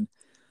and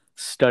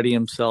study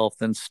himself,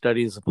 then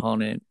study his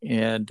opponent.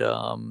 And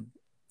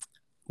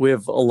we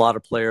have a lot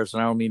of players,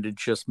 and I don't mean to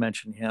just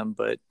mention him,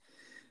 but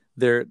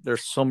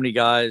there's so many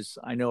guys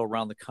I know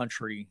around the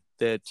country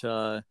that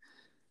are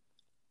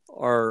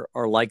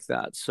like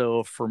that.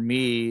 So for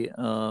me,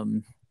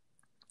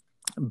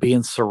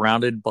 being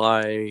surrounded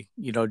by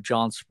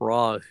John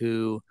Speraw,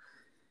 who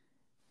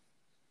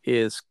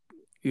is,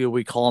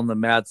 we call him the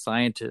mad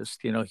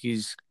scientist.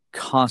 He's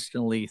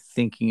constantly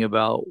thinking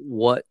about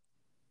what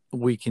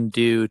we can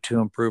do to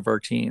improve our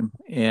team,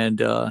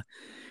 and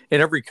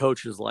every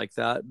coach is like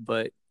that.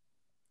 But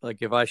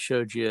like, if I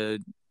showed you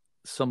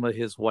some of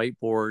his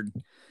whiteboard,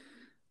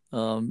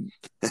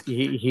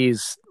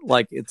 he's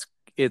like, it's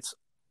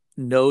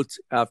notes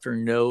after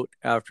note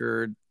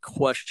after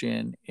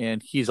question,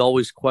 and he's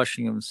always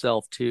questioning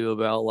himself too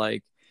about,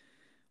 like,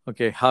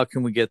 okay, how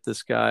can we get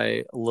this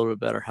guy a little bit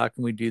better? How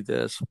can we do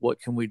this? What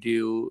can we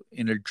do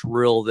in a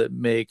drill that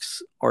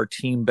makes our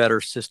team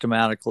better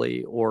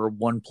systematically, or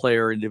one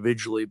player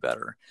individually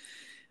better?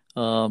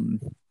 But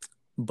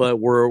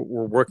we're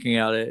working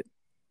at it.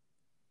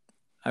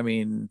 I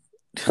mean,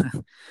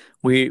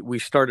 we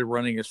started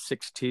running a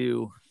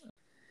 6-2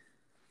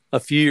 a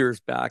few years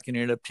back and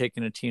ended up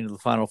taking a team to the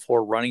Final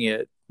Four running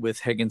it with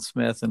Hagen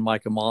Smith and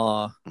Micah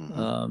Ma.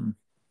 Mm-hmm.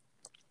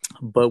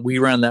 But we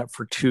ran that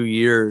for 2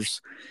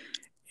 years.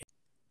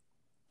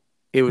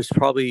 It was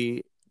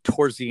probably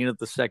towards the end of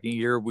the second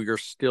year, we were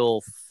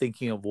still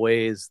thinking of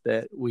ways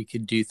that we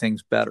could do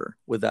things better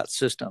with that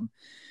system.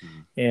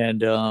 Mm-hmm.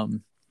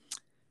 And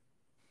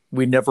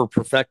we never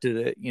perfected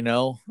it,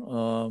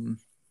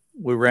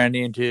 we ran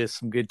into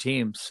some good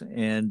teams,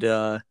 and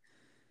the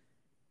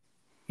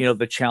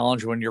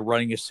challenge when you're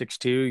running a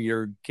 6-2,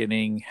 you're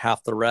getting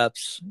half the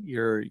reps.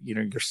 Your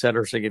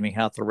setters are getting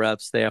half the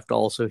reps. They have to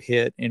also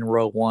hit in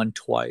row one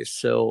twice.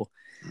 So,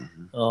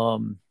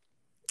 mm-hmm.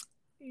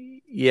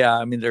 Yeah,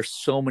 I mean, there's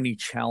so many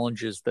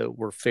challenges that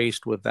we're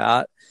faced with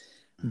that.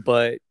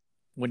 But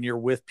when you're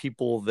with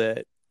people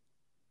that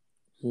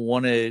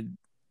want to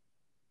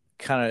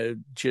kind of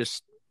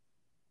just,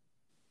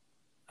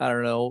 I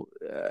don't know,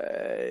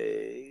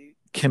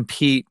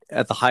 compete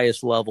at the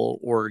highest level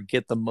or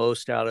get the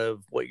most out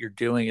of what you're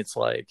doing, it's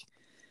like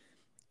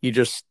you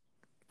just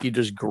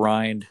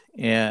grind.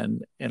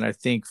 And I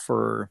think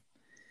for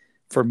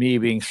me,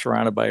 being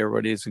surrounded by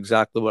everybody is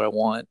exactly what I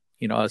want.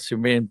 So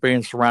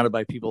being surrounded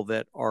by people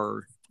that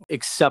are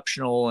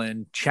exceptional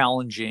and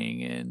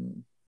challenging,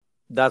 and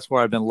that's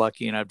where I've been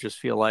lucky. And I just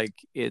feel like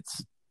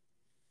it's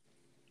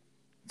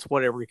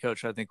what every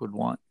coach, I think, would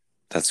want.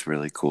 That's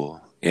really cool.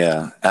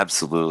 Yeah,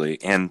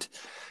 absolutely. And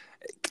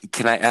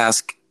can I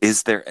ask,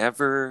 is there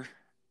ever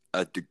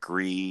a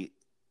degree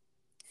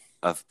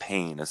of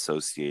pain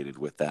associated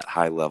with that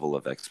high level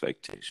of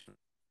expectation?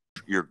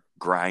 You're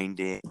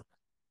grinding.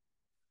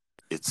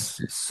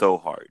 It's so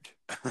hard.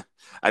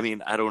 I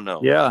mean, I don't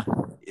know. Yeah.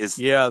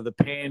 The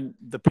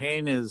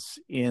pain is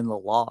in the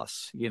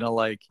loss,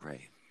 like,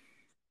 right.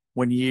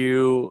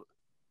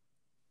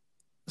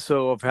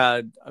 So I've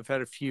had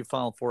a few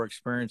Final Four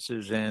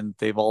experiences, and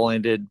they've all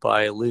ended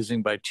by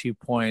losing by 2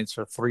 points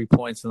or 3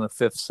 points in the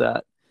fifth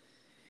set.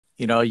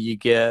 You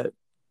get,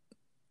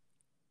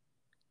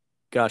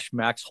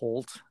 Max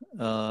Holt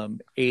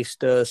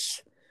aced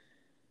us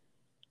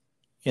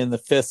in the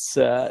fifth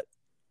set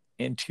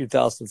in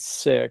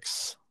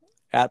 2006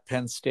 at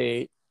Penn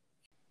State.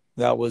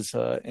 That was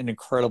an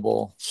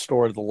incredible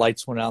story. The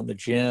lights went out in the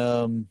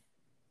gym,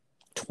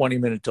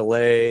 20-minute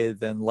delay,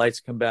 then lights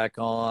come back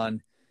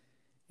on,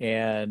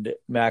 and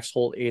Max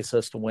Holt aced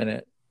us to win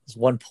it. It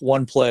was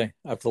one play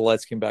after the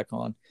lights came back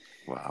on.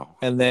 Wow.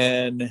 And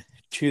then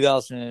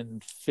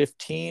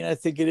 2015, I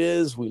think it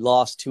is, we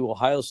lost to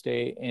Ohio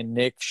State, and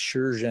Nick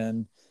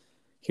Scherzen,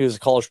 he was a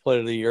college player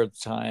of the year at the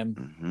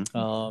time,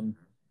 mm-hmm.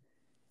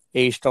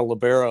 Aced a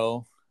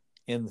libero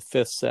in the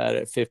fifth set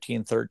at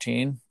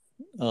 15-13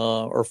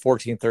 or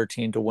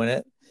 14-13 to win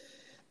it.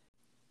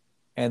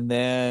 And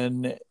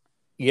then,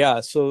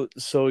 yeah, so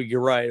you're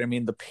right. I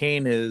mean, the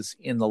pain is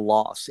in the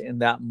loss, in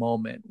that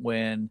moment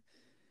when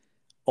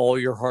all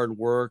your hard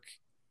work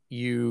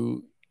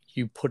you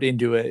put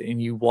into it,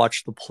 and you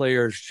watch the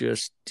players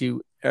just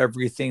do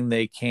everything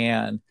they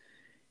can,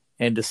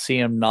 and to see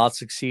them not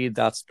succeed,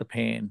 that's the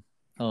pain.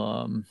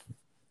 I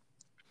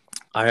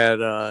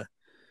had a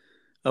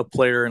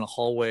player in a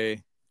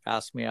hallway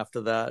asked me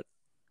after that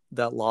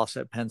loss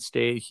at Penn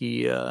State.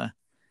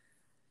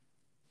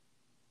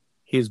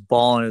 He's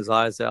bawling his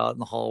eyes out in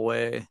the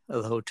hallway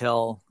of the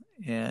hotel,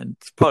 and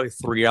it's probably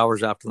 3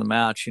 hours after the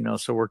match,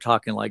 so we're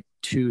talking like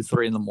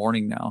 2-3 in the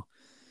morning now.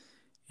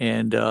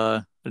 And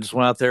I just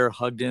went out there,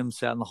 hugged him,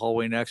 sat in the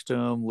hallway next to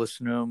him,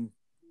 listened to him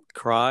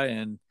cry,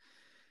 and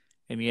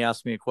he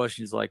asked me a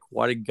question. He's like,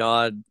 why did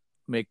God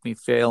make me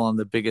fail on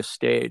the biggest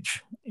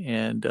stage?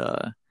 And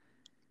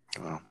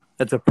wow.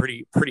 That's a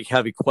pretty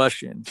heavy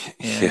question.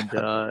 And,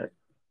 Yeah.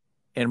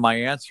 and my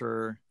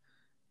answer,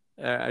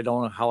 I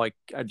don't know how I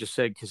just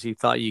said, cause he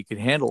thought you could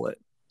handle it.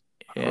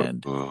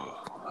 And,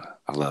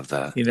 I love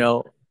that. you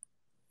know,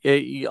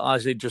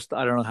 honestly, just,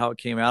 I don't know how it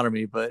came out of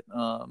me, but,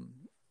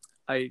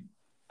 I,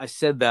 I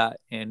said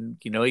that, and,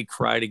 he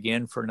cried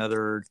again for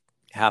another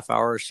half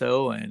hour or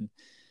so and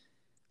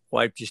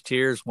wiped his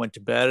tears, went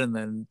to bed, and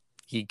then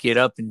he'd get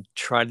up and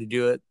try to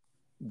do it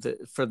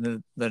for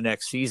the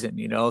next season,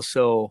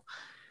 So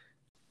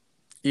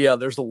yeah,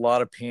 there's a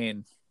lot of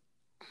pain,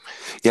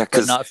 Yeah, but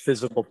because not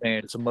physical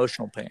pain. It's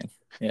emotional pain.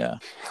 Yeah.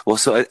 well,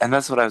 so and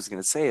that's what I was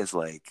gonna say is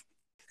like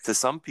to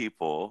some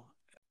people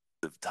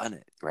have done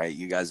it, right?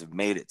 You guys have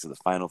made it to the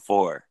Final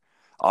Four,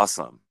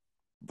 awesome.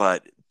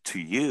 But to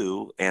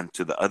you and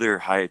to the other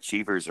high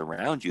achievers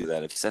around you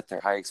that have set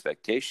their high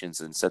expectations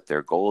and set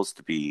their goals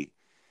to be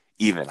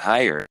even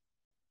higher,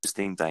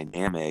 interesting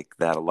dynamic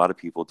that a lot of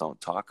people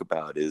don't talk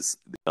about is,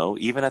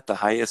 even at the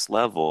highest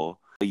level,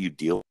 how you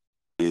deal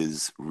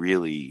is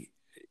really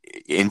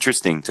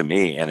interesting to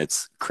me, and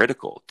it's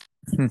critical,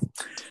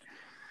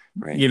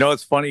 right?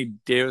 It's funny,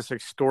 Davis,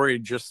 story,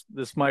 just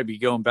this might be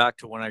going back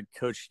to when I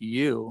coached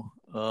you.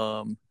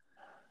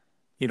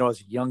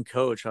 As a young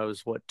coach, I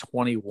was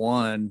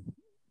 21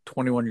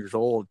 years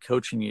old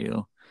coaching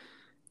you.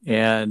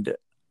 And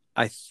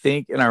I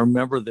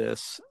remember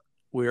this,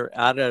 we were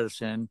at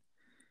Edison.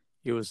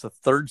 It was the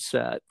third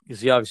set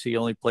because he obviously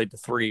only played to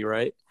three,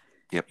 right?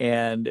 Yep.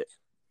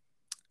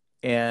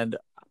 And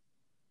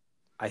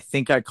I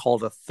think I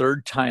called a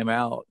third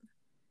timeout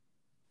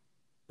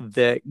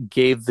that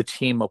gave the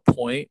team a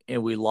point,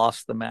 and we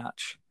lost the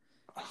match.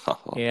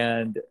 Oh.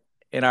 And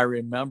I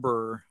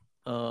remember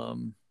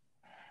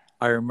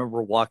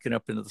walking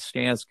up into the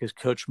stands because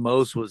Coach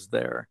Mose was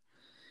there,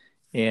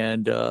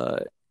 and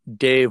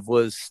Dave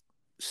was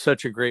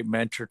such a great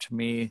mentor to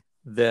me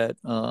that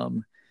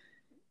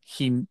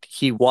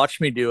he watched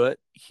me do it.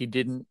 He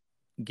didn't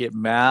get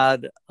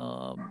mad.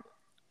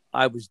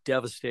 I was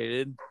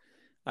devastated.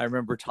 I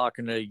remember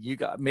talking to you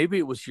guys. Maybe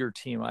it was your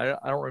team. I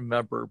don't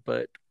remember,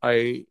 but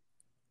I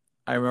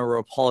remember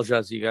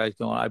apologizing to you guys,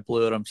 going, "I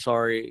blew it. I'm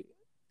sorry.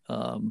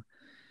 I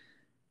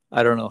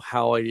don't know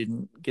how I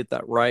didn't get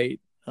that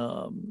right."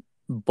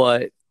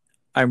 But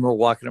I remember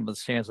walking up in the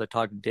stands. I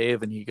talked to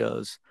Dave, and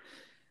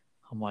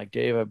I'm like,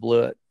 "Dave, I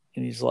blew it."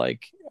 And he's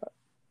like,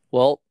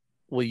 "Well,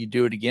 will you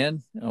do it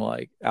again?" And I'm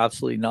like,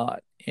 "Absolutely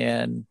not."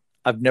 And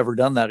I've never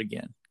done that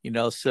again,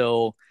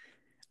 So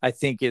I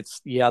think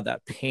it's,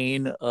 that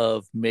pain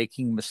of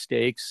making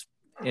mistakes,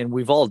 and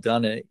we've all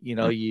done it.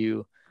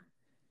 You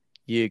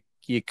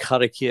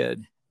cut a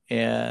kid,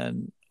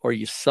 or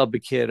you sub a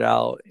kid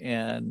out,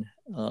 and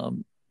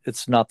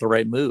it's not the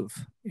right move.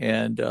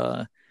 And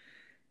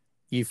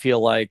you feel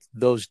like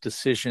those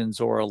decisions,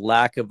 or a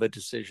lack of a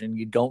decision,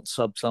 you don't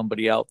sub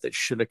somebody out that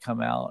should have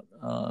come out.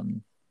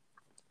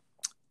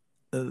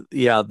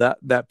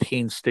 That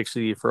pain sticks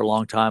with you for a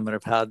long time. And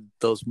I've had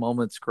those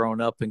moments growing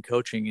up and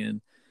coaching,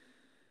 and,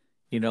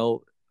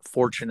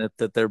 fortunate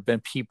that there have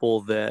been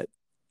people that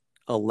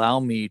allow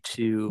me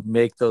to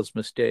make those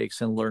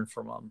mistakes and learn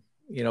from them,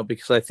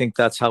 because I think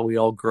that's how we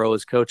all grow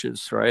as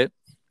coaches, right?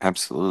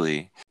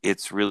 Absolutely.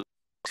 It's really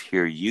to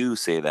hear you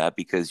say that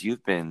because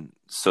you've been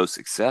so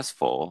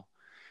successful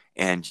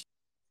and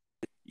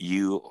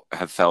you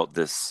have felt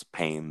this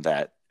pain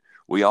that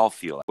we all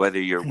feel, whether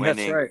you're That's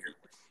winning, right.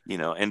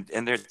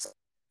 and there's,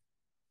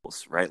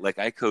 right? Like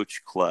I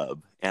coach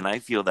club and I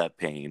feel that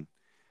pain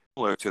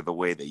similar to the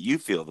way that you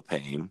feel the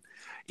pain,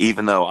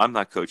 even though I'm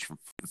not coaching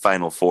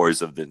Final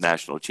Fours of the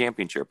national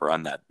championship or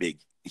on that big,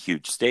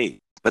 huge stage.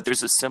 But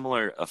there's a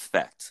similar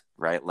effect,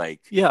 right? Like,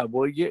 yeah,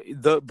 well,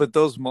 but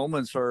those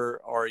moments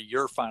are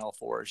your Final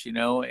Fours,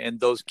 and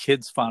those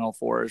kids' Final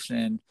Fours,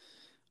 and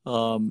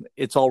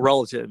it's all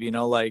relative,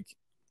 like,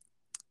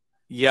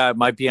 yeah, it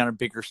might be on a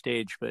bigger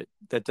stage, but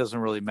that doesn't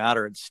really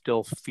matter. It's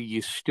still,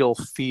 you still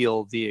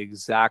feel the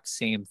exact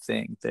same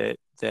thing that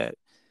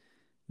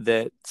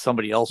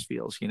somebody else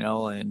feels,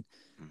 and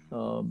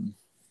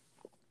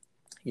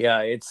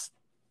it's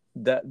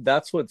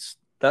that's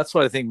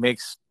what I think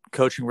makes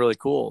coaching really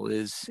cool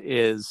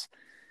is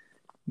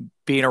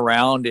being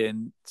around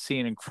and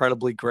seeing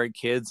incredibly great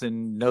kids,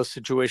 and no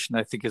situation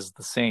I think is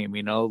the same,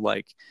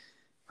 like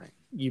right.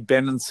 You've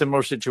been in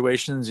similar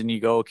situations and you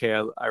go, okay,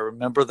 I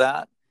remember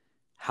that,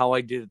 how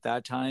I did it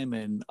that time,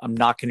 and I'm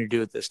not going to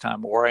do it this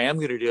time, or I am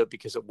going to do it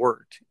because it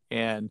worked.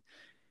 And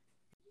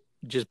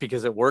just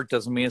because it worked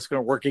doesn't mean it's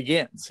going to work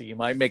again. So you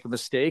might make a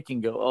mistake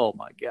and go, oh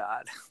my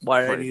God,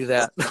 why did I do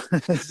that?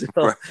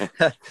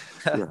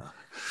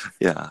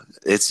 Yeah.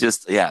 It's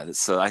just,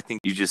 So I think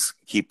you just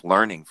keep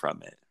learning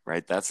from it,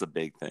 right? That's the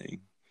big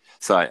thing.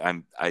 So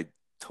I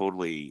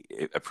totally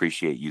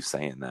appreciate you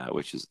saying that,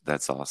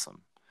 that's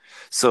awesome.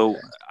 So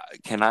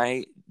can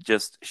I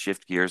just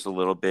shift gears a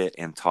little bit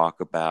and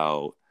talk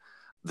about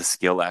the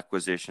skill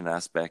acquisition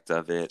aspect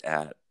of it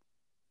at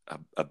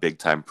a big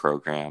time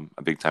program,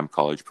 a big time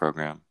college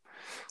program?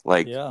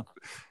 Like,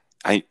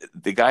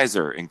 the guys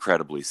are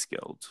incredibly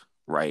skilled,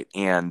 right?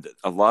 And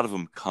a lot of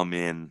them come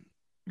in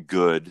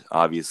good,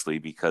 obviously,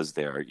 because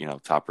they're,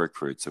 top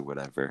recruits or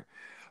whatever.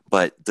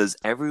 But does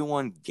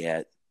everyone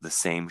get the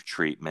same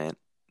treatment?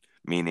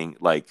 Meaning,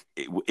 like,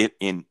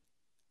 in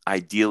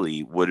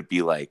ideally, would it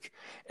be like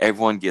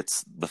everyone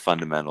gets the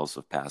fundamentals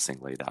of passing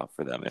laid out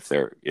for them if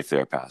they're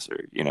a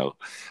passer?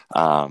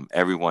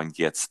 Everyone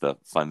gets the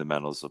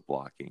fundamentals of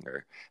blocking,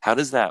 or how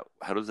does that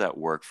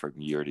work from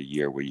year to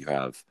year, where you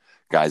have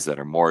guys that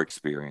are more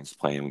experienced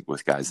playing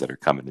with guys that are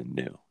coming in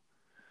new?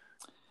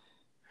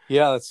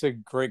 Yeah, that's a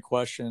great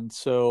question.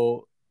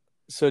 So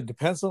it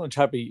depends on the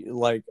type of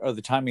like or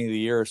the timing of the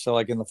year. So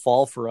like in the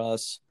fall for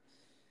us,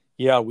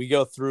 yeah, we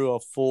go through a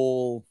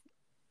full,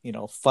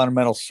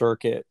 fundamental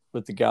circuit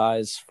with the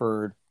guys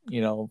for,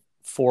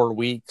 4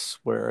 weeks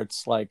where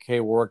it's like, hey,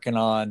 we're working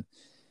on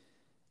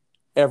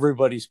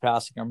everybody's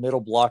passing. Our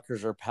middle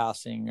blockers are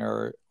passing,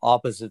 our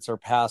opposites are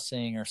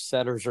passing, our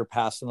setters are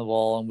passing the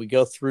ball. And we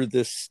go through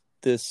this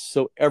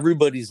so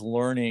everybody's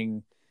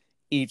learning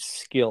each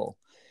skill.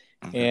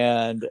 Okay.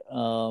 And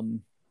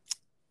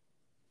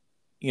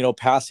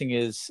passing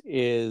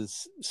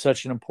is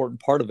such an important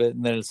part of it.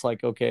 And then it's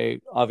like,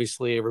 okay,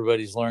 obviously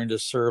everybody's learned to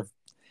serve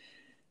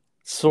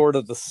sort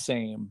of the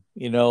same,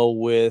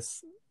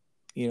 with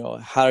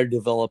how to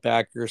develop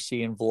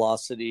accuracy and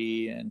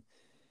velocity and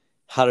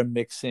how to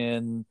mix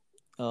in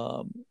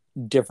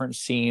different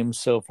seams.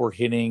 So if we're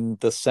hitting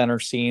the center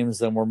seams,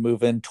 then we're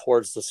moving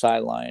towards the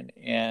sideline,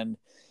 and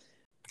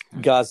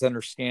guys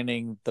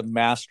understanding the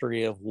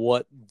mastery of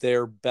what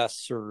their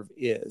best serve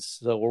is.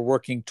 So we're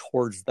working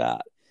towards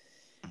that.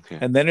 Okay.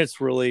 And then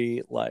it's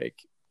really like,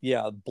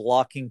 yeah,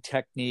 blocking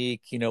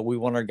technique. We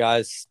want our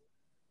guys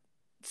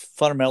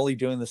fundamentally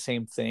doing the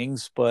same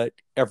things, but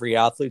every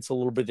athlete's a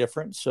little bit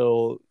different.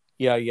 So,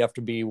 yeah, you have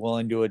to be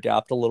willing to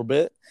adapt a little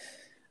bit.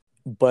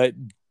 But,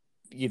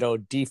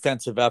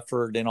 defensive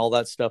effort and all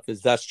that stuff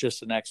that's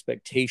just an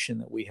expectation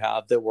that we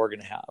have that we're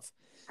going to have.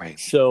 Right.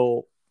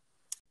 So,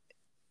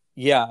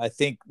 yeah, I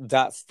think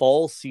that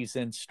fall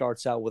season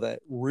starts out with a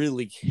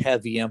really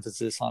heavy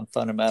emphasis on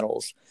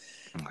fundamentals,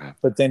 Okay.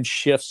 but then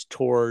shifts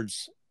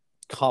towards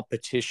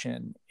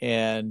competition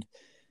and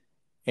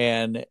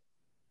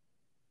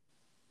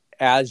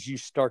as you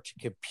start to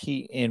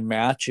compete in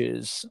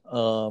matches,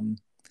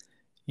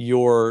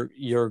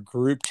 your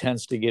group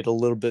tends to get a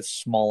little bit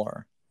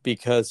smaller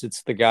because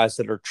it's the guys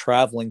that are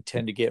traveling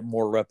tend to get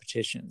more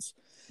repetitions.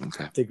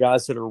 Okay. The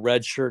guys that are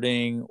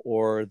redshirting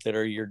or that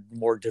are your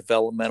more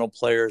developmental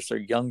players, they're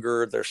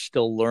younger, they're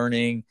still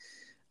learning.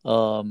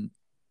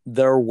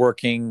 They're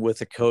working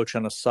with a coach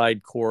on a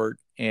side court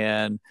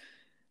and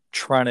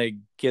trying to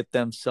get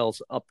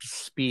themselves up to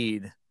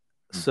speed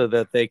so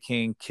that they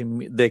can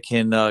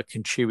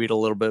contribute a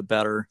little bit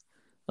better,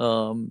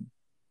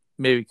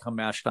 maybe come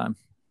match time.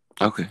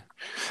 Okay.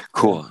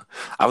 Cool. Yeah.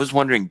 I was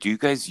wondering, do you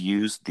guys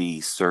use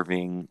the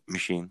serving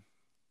machine?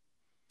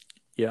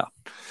 Yeah.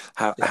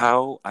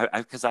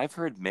 Because I've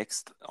heard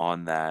mixed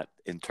on that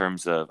in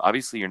terms of,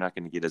 obviously you're not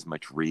going to get as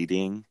much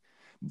reading,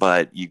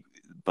 but you're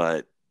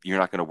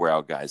not going to wear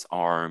out guys'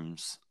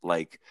 arms.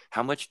 Like,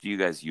 how much do you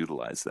guys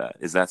utilize that?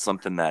 Is that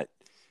something that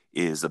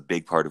is a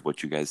big part of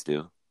what you guys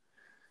do?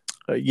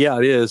 Yeah,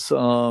 it is.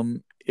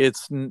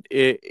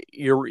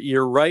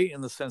 You're right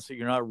in the sense that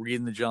you're not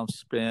reading the jump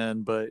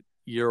spin, but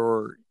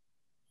you're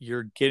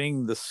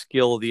getting the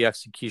skill of the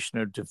execution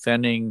of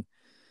defending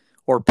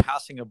or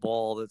passing a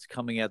ball that's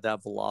coming at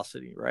that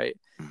velocity, right?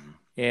 Mm-hmm.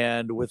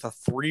 And with a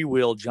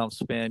three-wheel jump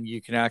spin,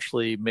 you can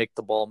actually make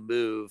the ball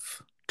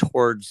move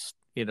towards,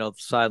 the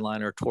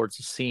sideline or towards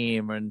the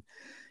seam, and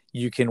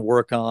you can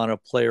work on a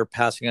player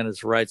passing on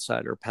his right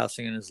side or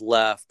passing on his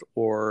left,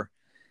 or,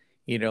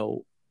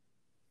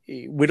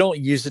 we don't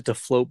use it to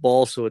float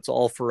ball, so it's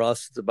all for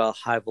us. It's about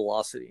high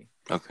velocity.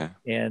 Okay.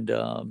 And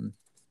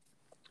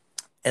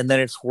then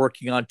it's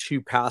working on two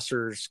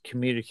passers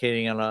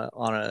communicating on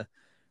a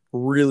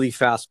really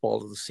fast ball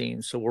to the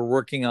seam. So we're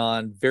working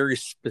on very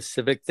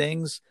specific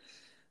things,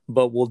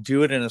 but we'll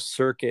do it in a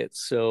circuit.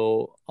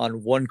 So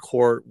on one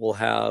court, we'll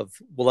have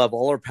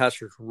all our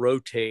passers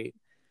rotate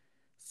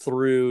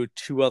through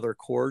two other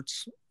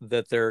courts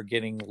that they're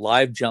getting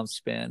live jump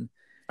spin.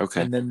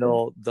 Okay. And then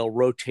they'll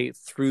rotate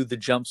through the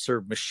jump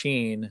serve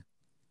machine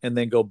and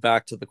then go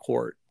back to the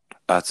court.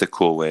 That's a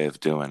cool way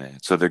of doing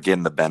it. So they're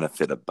getting the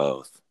benefit of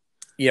both.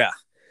 Yeah.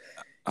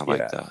 I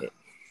like that.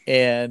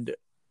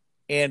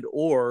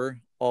 Or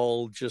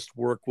I'll just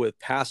work with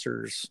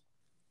passers,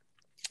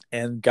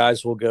 and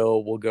guys will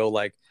go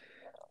like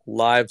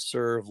live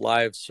serve,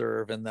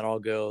 and then I'll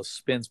go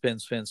spin, spin,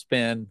 spin,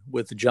 spin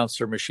with the jump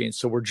serve machine.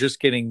 So we're just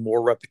getting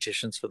more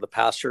repetitions for the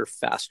passer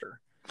faster.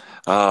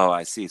 Oh,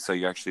 I see. So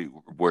you're actually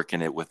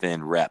working it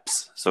within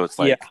reps. So it's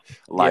like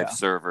live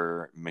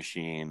server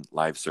machine,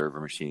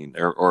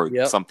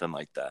 or something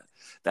like that.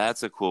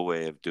 That's a cool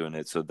way of doing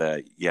it so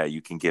that,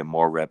 you can get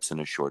more reps in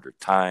a shorter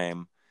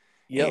time.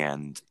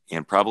 And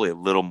probably a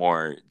little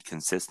more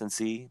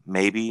consistency,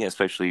 maybe,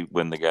 especially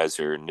when the guys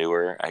are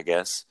newer, I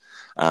guess.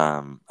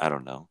 I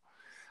don't know.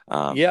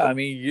 I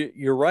mean,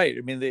 you're right.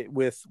 I mean,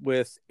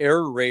 with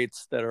error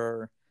rates that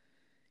are,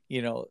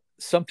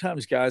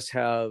 sometimes guys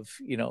have,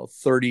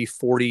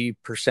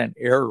 30-40%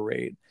 error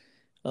rate.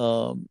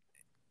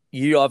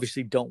 You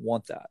obviously don't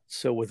want that.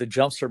 So with a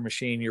jump serve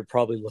machine, you're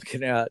probably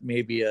looking at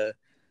maybe a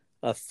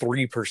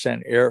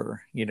 3%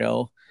 error,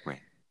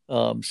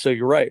 Right. So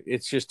you're right.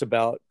 It's just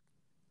about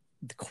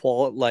the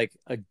quality, like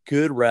a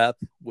good rep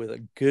with a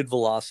good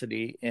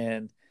velocity,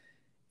 and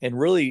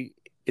really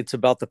it's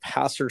about the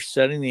passer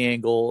setting the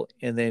angle,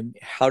 and then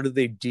how do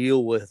they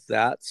deal with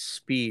that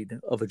speed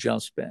of a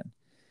jump spin?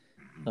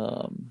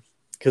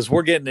 Because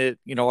we're getting it,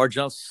 our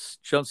jump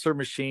serve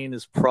machine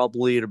is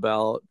probably at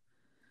about,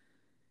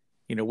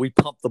 we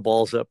pump the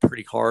balls up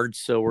pretty hard,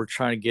 so we're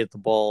trying to get the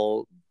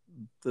ball,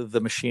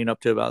 the machine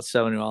up to about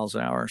 70 miles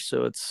an hour.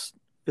 So it's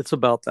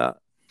about that.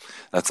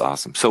 That's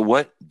awesome. So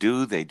what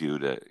do they do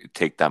to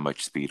take that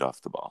much speed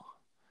off the ball?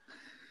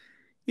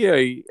 Yeah,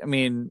 I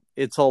mean,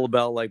 it's all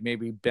about like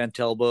maybe bent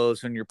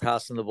elbows when you're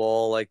passing the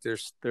ball. Like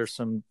there's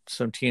some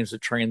teams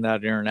that train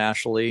that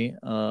internationally,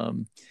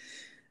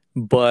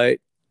 but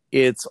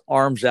it's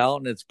arms out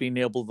and it's being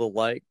able to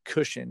like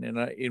cushion.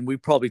 And we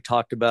probably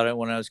talked about it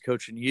when I was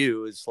coaching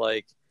you. It's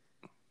like,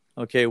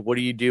 okay, what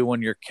do you do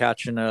when you're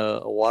catching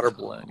a water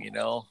balloon?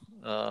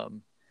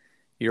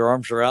 Your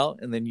arms are out,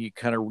 and then you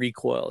kind of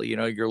recoil.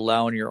 You're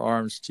allowing your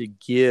arms to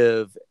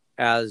give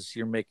as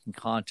you're making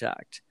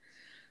contact.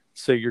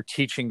 So you're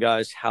teaching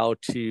guys how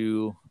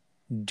to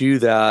do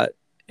that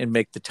and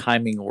make the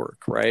timing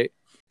work, right?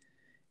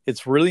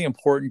 It's really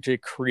important to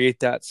create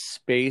that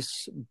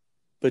space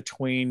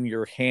between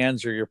your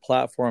hands or your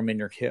platform and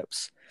your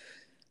hips.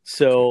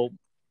 So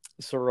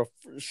for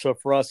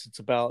us, it's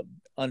about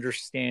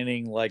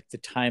understanding like the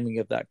timing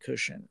of that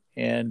cushion,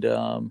 and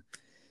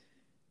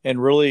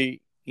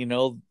really,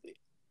 you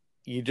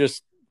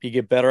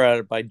get better at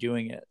it by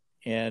doing it.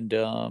 And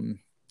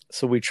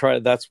so we try,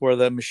 that's where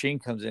the machine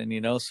comes in,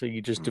 so you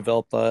just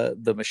develop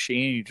the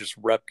machine, you just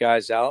rep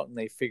guys out and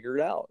they figure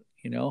it out.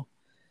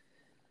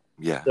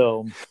 Yeah.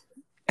 So,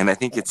 and I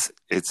think it's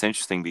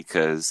interesting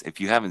because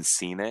if you haven't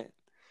seen it,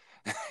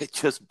 it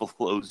just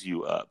blows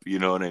you up. You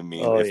know what I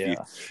mean? Oh,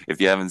 if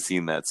you haven't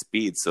seen that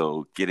speed,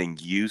 so getting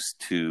used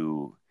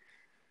to,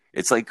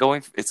 it's like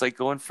going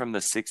from the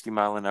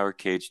 60-mile-an-hour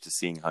cage to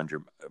seeing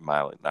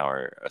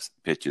 100-mile-an-hour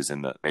pitches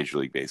in the Major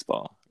League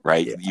Baseball,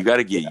 right? Yeah. You got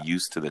to get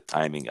used to the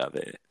timing of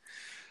it,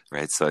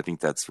 right? So I think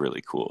that's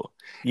really cool.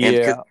 Yeah.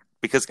 And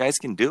because guys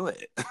can do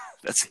it.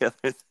 That's the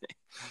other thing,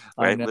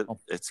 right? I know.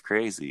 It's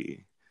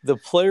crazy. The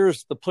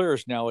players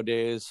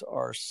nowadays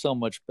are so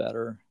much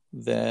better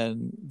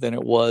than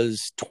it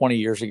was 20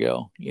 years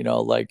ago.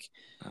 Like,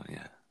 oh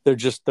yeah,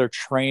 they're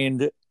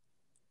trained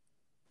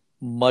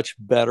much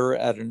better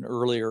at an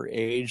earlier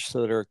age,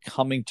 so they're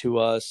coming to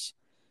us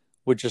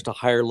with just a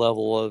higher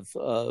level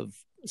of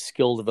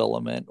skill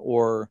development,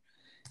 or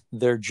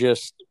they're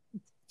just,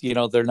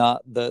 they're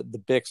not,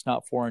 the bick's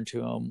not foreign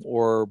to them,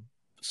 or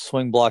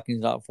swing blocking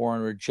is not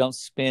foreign, or jump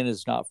spin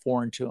is not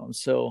foreign to them.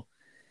 So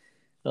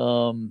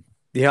the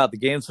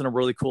game's in a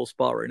really cool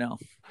spot right now.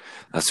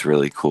 That's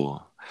really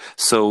cool.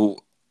 So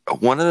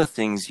one of the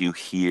things you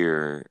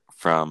hear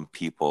from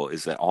people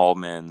is that all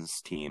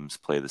men's teams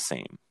play the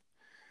same.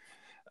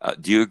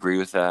 Do you agree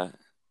with that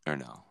or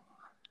no?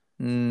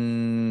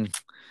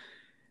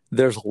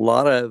 There's a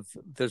lot of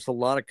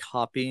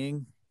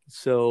copying.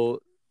 So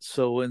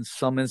in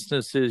some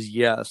instances,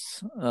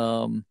 yes.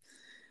 But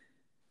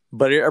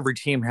every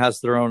team has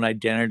their own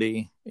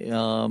identity.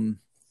 And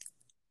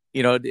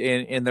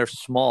they're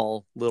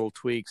small little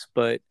tweaks.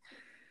 But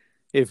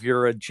if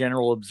you're a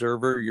general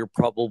observer, you're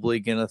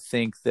probably going to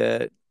think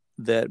that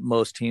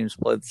most teams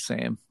play the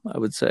same, I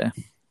would say.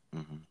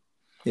 Mm-hmm.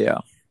 Yeah.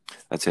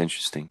 That's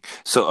interesting.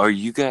 So are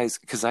you guys,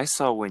 because I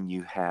saw when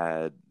you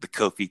had the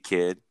Kofi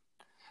kid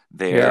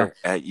there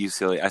at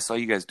UCLA, I saw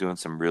you guys doing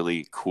some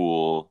really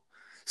cool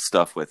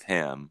stuff with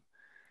him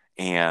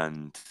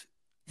and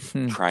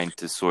trying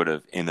to sort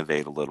of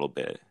innovate a little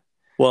bit.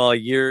 Well,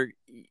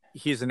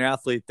 he's an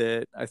athlete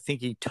that I think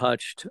he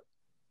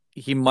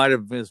might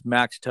have, his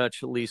max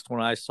touch, at least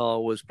when I saw,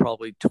 was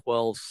probably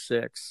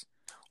 12.6.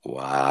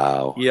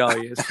 Wow. Yeah.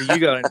 So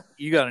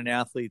you got an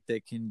athlete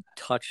that can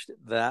touch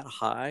that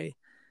high.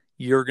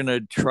 You're going to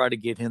try to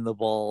get him the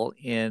ball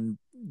in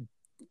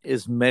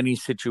as many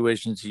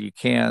situations as you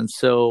can.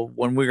 So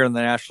when we were in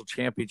the national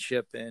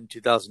championship in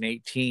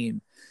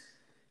 2018,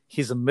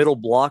 he's a middle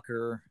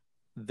blocker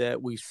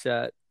that we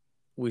set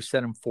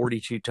him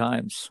 42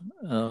 times.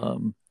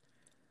 So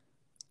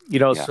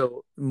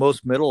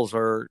most middles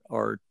are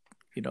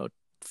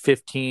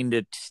 15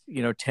 to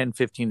 10,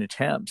 15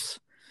 attempts.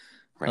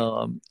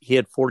 Right. He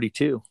had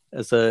 42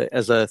 as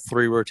a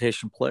 3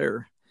 rotation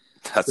player.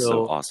 That's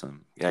so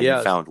awesome. Yeah,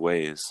 you found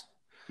ways.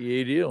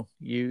 You do.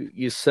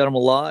 You set them a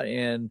lot,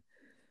 and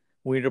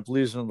we ended up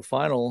losing in the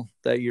final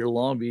that year to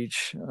Long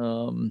Beach.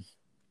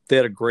 They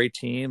had a great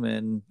team,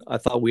 and I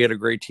thought we had a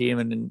great team,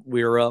 and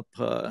we were up,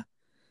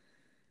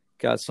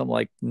 got something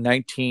like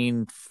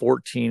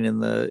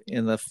 19-14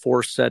 in the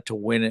fourth set to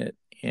win it,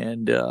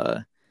 and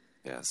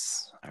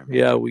yes,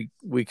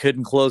 we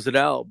couldn't close it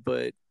out,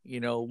 but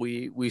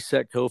we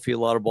set Kofi a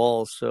lot of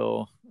balls,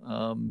 so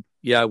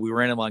yeah, we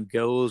ran them on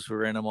goes, we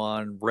ran them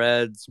on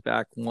reds,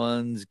 back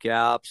ones,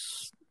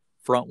 gaps,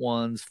 front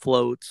ones,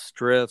 floats,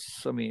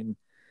 drifts. I mean,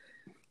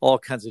 all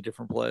kinds of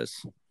different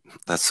plays.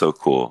 That's so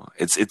cool.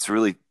 It's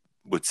really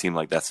would seem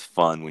like that's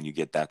fun when you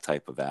get that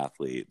type of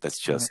athlete. That's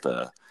just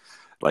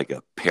like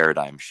a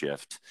paradigm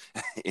shift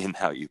in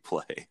how you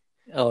play.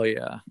 Oh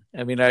yeah.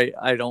 I mean,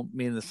 I don't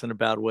mean this in a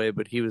bad way,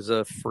 but he was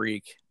a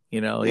freak.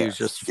 You know, he was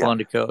Yes. just Yeah. fun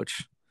to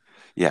coach.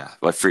 Yeah.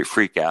 Like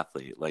freak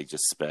athlete, like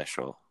just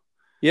special.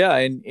 Yeah,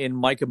 and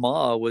Micah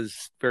Ma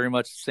was very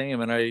much the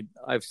same. And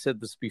I've said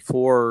this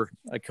before.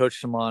 I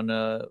coached him on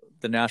the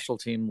national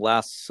team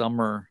last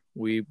summer.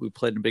 We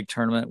played in a big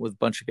tournament with a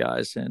bunch of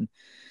guys, and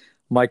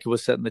Micah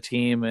was setting the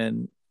team,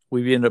 and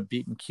we ended up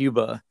beating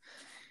Cuba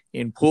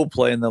in pool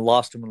play, and then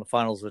lost him in the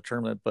finals of the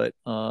tournament. But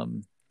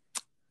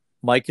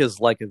Micah's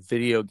like a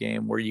video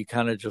game where you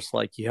kind of just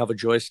like you have a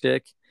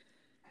joystick,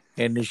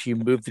 and as you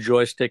move the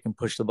joystick and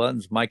push the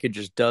buttons, Micah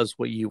just does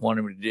what you want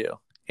him to do,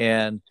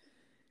 and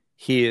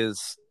he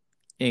is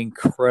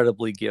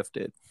incredibly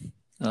gifted.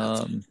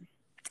 Just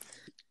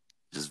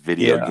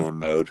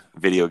Yeah,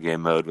 video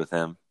game mode with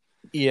him.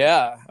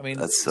 yeah. I mean,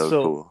 That's so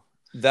so cool.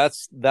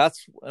 that's.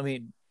 I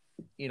mean,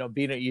 you know,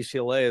 being at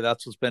UCLA,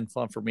 that's what's been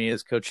fun for me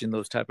is coaching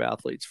those type of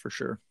athletes for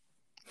sure.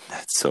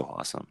 That's so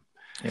awesome.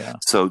 Yeah,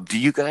 So, do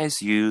you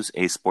guys use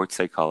a sports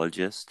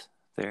psychologist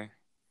there?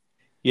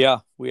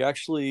 yeah. We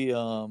actually.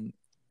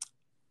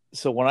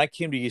 So when I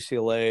came to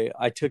UCLA,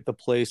 I took the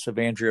place of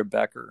Andrea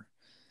Becker.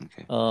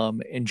 Okay.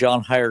 And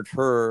John hired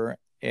her,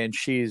 and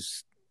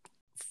she's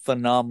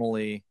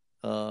phenomenally.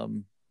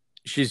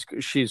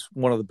 She's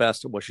one of the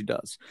best at what she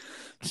does.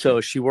 Okay.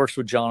 So she works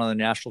with John on the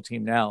national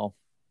team now.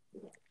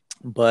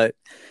 But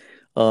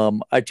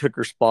I took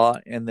her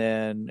spot, and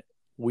then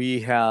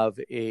we have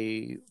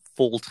a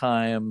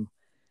full-time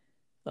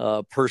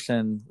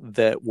person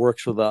that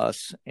works with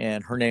us,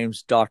 and her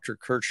name's Dr.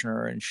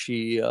 Kirchner, and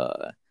she's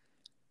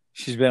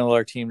been with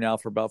our team now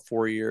for about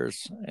 4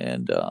 years,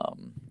 and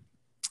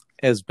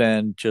has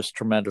been just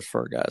tremendous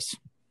for our guys.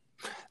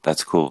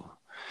 That's cool.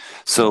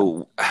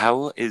 So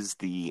how is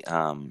the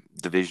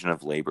division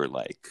of labor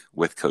like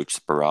with Coach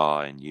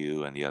Spara and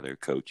you and the other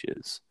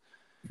coaches?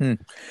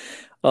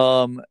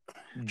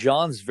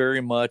 John's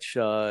very much,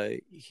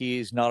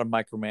 he's not a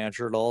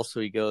micromanager at all. So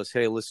he goes,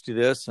 hey, let's do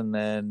this. And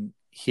then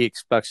he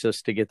expects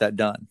us to get that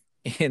done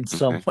in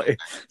some way,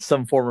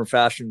 some form or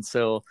fashion.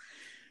 So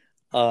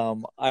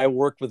I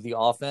work with the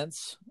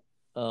offense.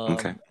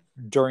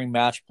 During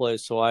match play,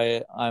 so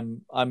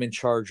I'm in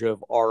charge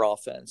of our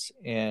offense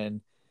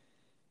and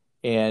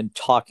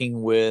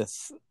talking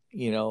with,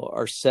 you know,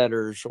 our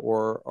setters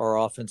or our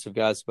offensive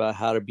guys about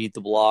how to beat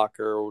the block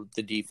or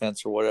the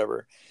defense or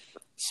whatever.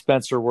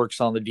 Spencer works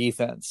on the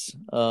defense,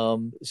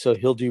 so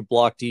he'll do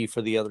block D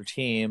for the other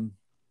team,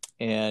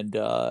 and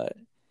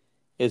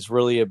it's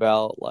really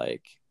about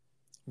like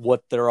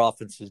what their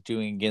offense is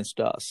doing against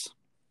us.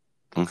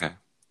 Okay.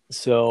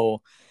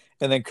 So.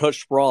 And then Coach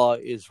Spraw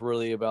is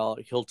really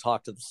about, he'll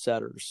talk to the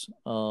setters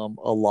a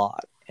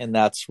lot. And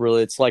that's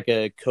really, it's like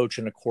a coach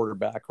and a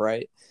quarterback,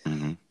 right?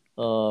 Mm-hmm.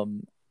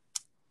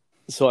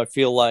 So I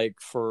feel like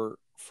for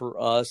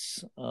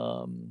us,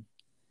 you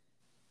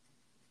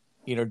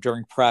know,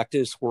 during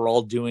practice, we're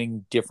all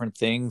doing different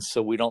things.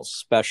 So we don't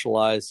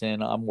specialize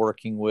in, I'm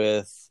working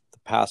with the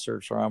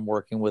passers or I'm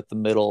working with the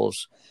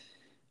middles.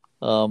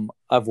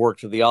 I've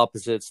worked with the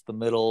opposites, the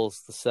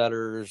middles, the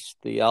setters,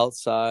 the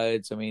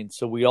outsides. I mean,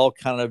 so we all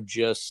kind of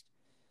just,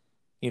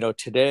 you know,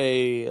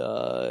 today,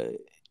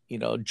 you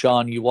know,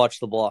 John, you watch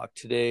the block.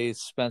 Today,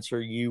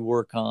 Spencer, you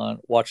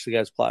watch the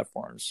guys'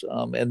 platforms.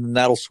 And then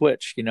that'll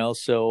switch, you know,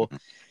 so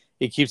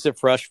it keeps it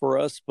fresh for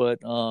us. But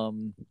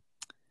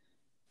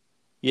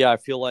yeah, I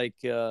feel like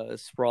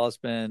Spra's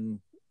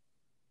been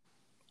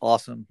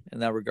awesome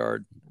in that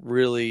regard.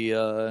 Really,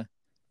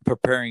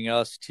 preparing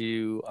us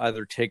to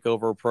either take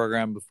over a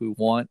program if we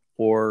want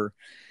or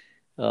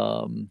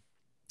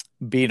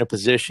be in a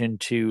position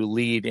to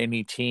lead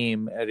any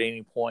team at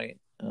any point.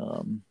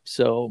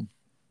 So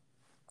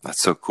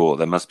that's so cool.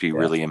 That must be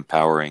really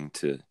empowering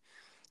to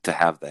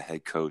have the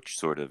head coach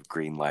sort of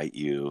green light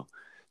you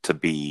to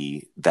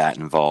be that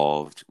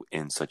involved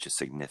in such a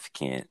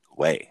significant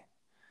way.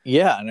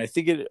 Yeah, and I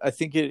think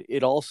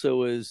it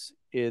also is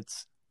it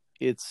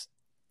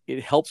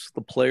helps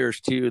the players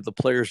too. The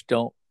players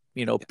don't,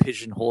 you know,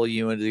 pigeonhole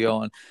you into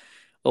going,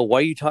 oh, why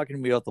are you talking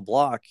to me about the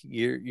block?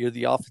 You're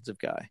the offensive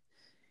guy.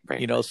 Right.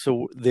 You know,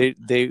 so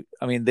they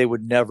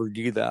would never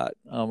do that.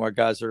 Our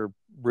guys are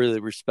really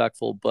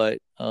respectful, but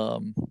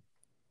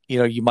you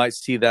know, you might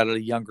see that at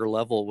a younger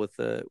level with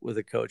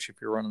a coach if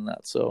you're running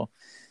that. So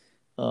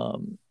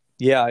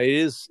yeah, it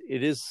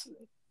is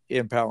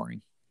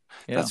empowering.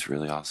 Yeah. That's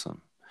really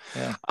awesome.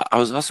 Yeah. I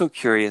was also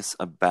curious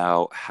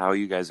about how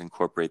you guys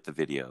incorporate the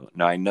video.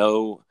 Now, I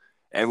know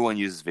everyone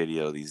uses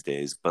video these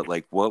days, but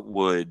like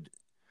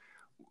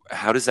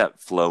how does that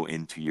flow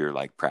into your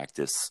like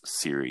practice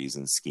series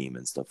and scheme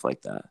and stuff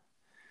like that?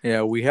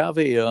 Yeah, we have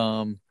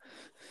a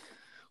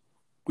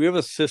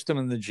system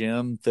in the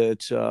gym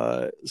that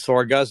so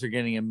our guys are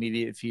getting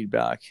immediate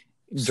feedback,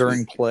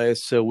 during play.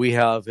 So we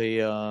have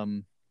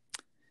an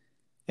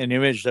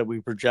image that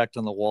we project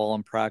on the wall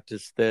in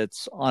practice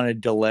that's on a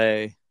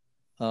delay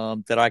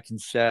that I can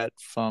set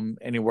from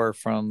anywhere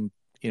from,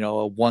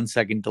 a 1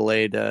 second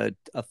delay to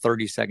a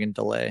 30-second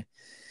delay.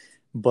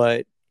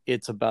 But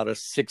it's about a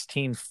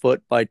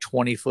 16-foot by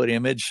 20-foot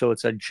image. So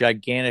it's a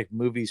gigantic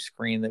movie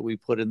screen that we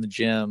put in the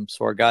gym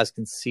so our guys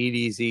can see it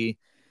easy.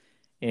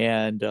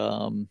 And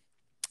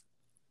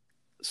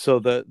so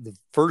the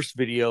first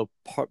video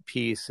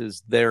piece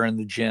is there in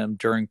the gym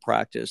during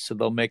practice. So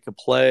they'll make a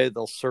play,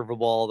 they'll serve a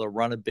ball, they'll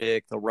run a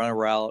bic, they'll run a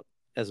route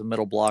as a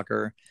middle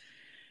blocker,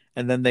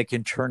 and then they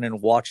can turn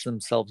and watch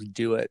themselves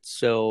do it.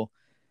 So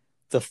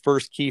the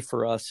first key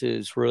for us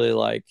is really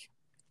like,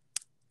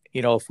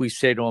 if we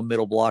say to a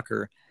middle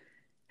blocker,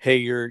 hey,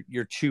 you're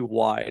too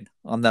wide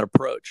on that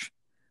approach,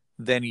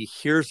 then he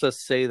hears us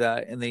say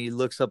that, and then he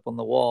looks up on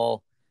the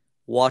wall,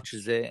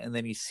 watches it, and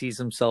then he sees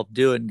himself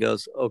do it and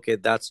goes, okay,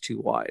 that's too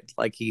wide.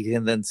 Like he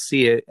can then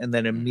see it and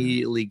then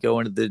immediately go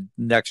into the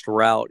next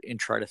route and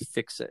try to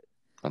fix it.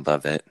 I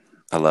love it.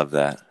 I love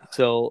that.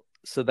 So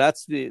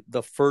that's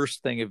the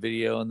first thing of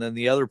video. And then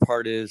the other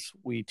part is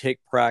we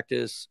take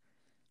practice,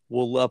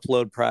 we'll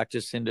upload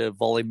practice into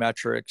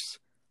Volleymetrics,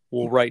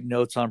 we'll write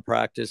notes on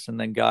practice, and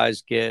then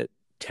guys get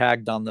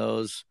tagged on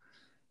those,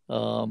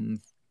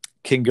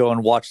 can go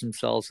and watch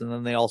themselves.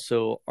 And then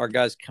our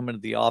guys come into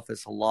the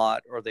office a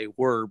lot, or they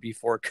were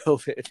before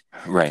COVID.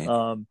 Right.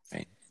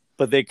 Right.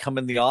 But they come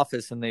in the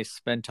office and they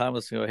spend time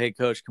with us and go, hey,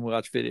 coach, can we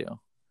watch video?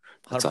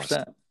 100%.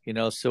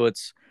 Awesome. So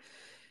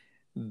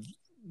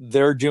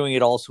they're doing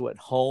it also at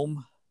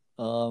home.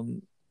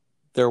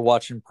 They're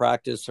watching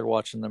practice, they're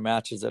watching the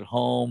matches at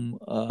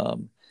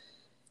home.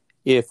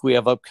 If we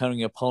have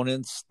upcoming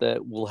opponents,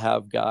 that will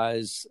have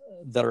guys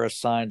that are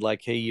assigned,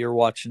 like, hey, you're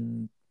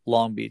watching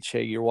Long Beach,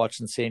 hey, you're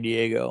watching San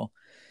Diego.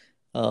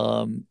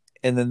 And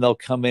then they'll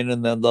come in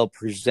and then they'll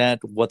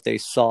present what they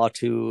saw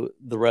to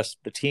the rest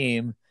of the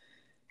team.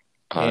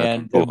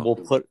 And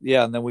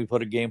then we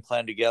put a game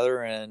plan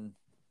together,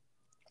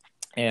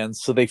 and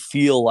so they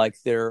feel like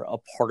they're a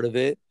part of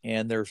it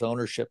and there's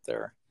ownership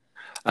there.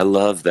 I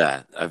love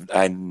that.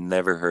 I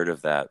never heard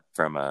of that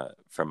from a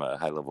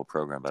high level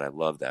program, but I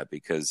love that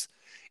because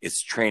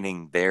it's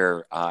training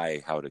their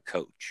eye how to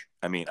coach.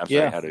 I mean, I'm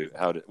sorry,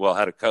 how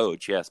to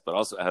coach, yes, but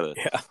also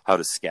how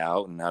to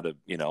scout and how to,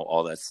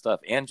 all that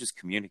stuff, and just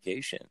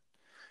communication,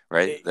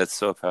 right? That's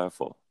so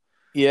powerful.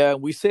 Yeah,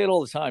 we say it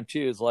all the time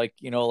too. It's like,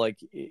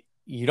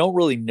 you don't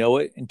really know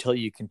it until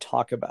you can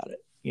talk about it,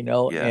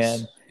 Yes.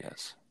 And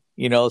yes.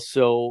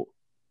 So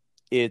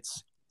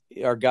it's,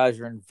 our guys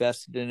are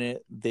invested in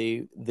it.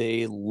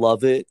 They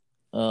love it.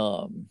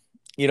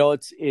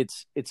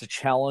 It's a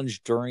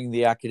challenge during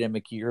the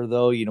academic year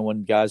though,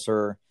 when guys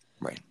are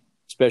right,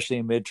 especially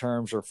in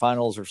midterms or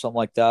finals or something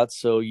like that.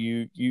 So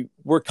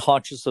we're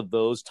conscious of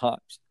those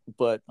times,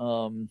 but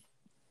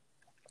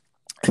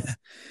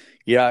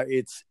yeah,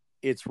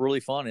 it's really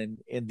fun.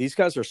 And these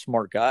guys are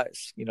smart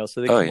guys,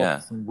 so they come up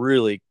with some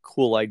really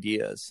cool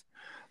ideas.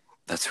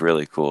 That's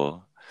really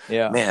cool.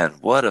 Yeah, man,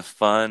 what a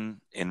fun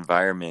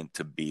environment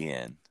to be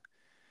in.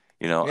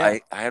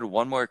 I had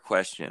one more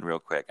question real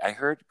quick. I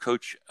heard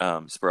Coach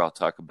Sproul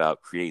talk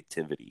about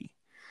creativity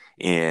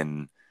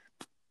in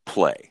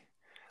play.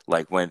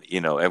 Like when,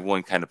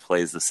 everyone kind of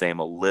plays the same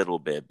a little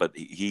bit, but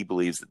he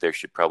believes that there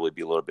should probably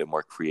be a little bit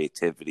more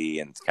creativity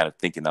and kind of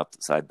thinking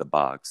outside the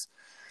box.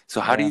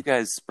 So how do you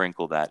guys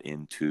sprinkle that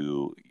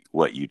into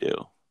what you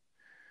do?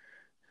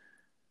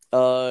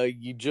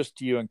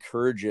 You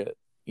encourage it.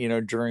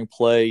 During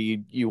play,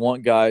 you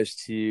want guys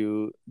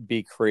to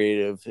be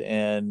creative,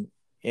 and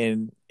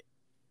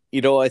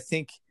I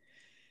think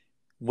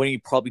when he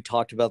probably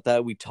talked about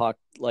that, we talked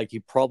like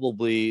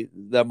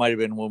that might have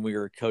been when we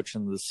were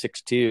coaching the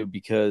 6'2",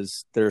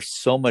 because there's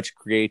so much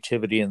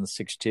creativity in the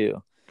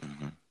 6'2",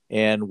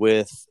 and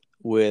with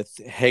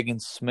Hagen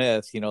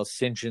Smith,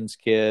 St. John's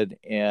kid,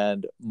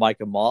 and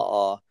Micah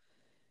Ma'a,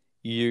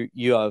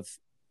 you have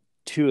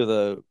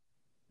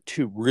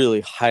two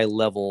really high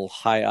level,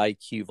 high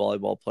IQ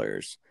volleyball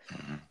players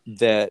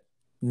that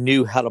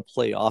knew how to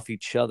play off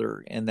each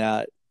other, and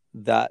that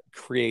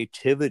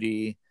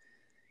creativity,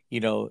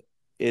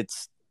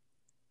 it's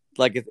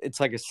like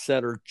a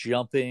setter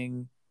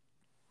jumping,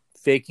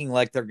 faking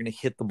like they're going to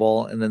hit the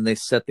ball, and then they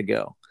set to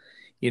go.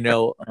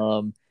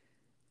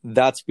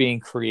 That's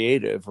being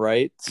creative,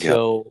 right? Yep.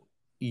 So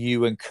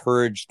you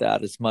encourage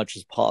that as much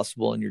as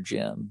possible in your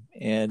gym,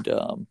 and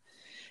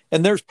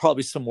there's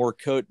probably some more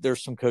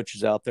there's some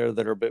coaches out there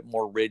that are a bit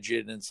more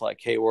rigid, and it's like,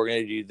 hey, we're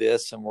going to do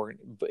this,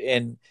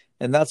 and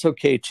that's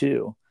okay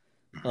too.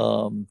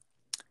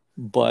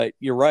 But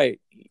you're right.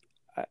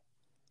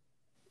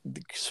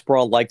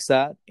 Sproul likes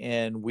that,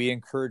 and we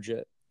encourage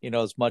it,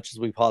 as much as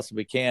we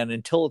possibly can,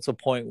 until it's a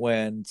point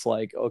when it's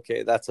like,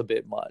 okay, that's a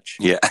bit much.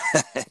 Yeah.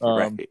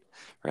 Right.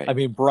 I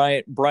mean,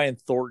 Brian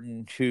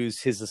Thornton, who's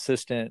his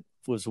assistant,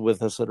 was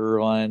with us at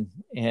Irvine,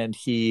 and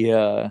he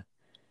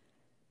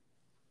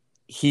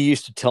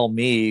used to tell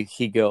me,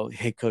 he'd go,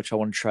 hey, coach, I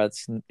want to try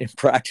this in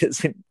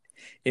practice. And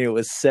it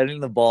was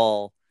setting the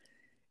ball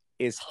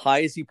as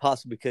high as he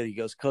possibly could. He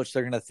goes, Coach,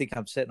 they're going to think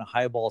I'm setting a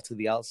high ball to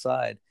the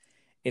outside,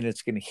 and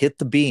it's going to hit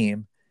the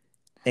beam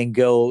and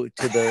go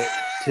to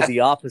the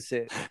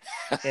opposite.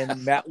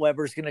 And Matt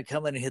Weber's going to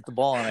come in and hit the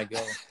ball. And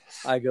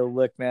I go,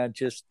 look, man,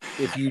 just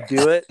if you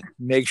do it,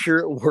 make sure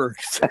it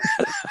works.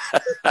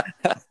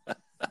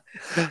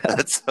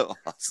 That's so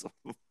awesome.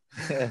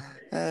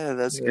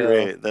 That's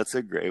great. That's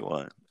a great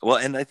one. Well,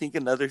 and I think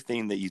another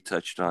thing that you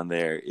touched on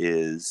there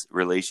is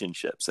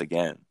relationships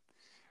again,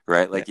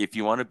 right? Like if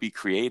you want to be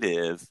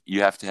creative,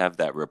 you have to have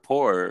that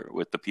rapport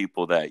with the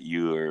people that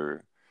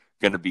you're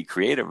going to be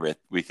creative with,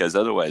 because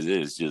otherwise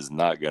it is just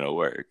not going to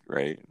work,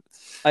 right?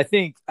 I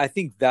think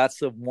that's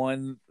the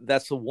one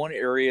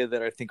area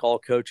that I think all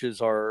coaches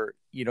are,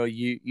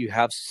 you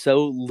have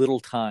so little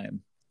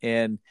time,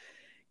 and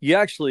you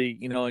actually,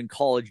 in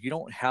college, you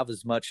don't have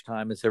as much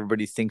time as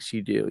everybody thinks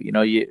you do.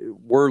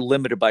 We're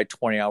limited by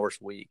 20 hours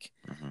a week.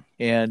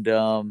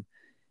 Mm-hmm.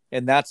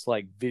 And that's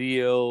like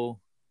video.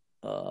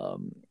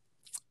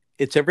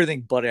 It's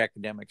everything but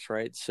academics,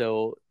 right?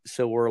 So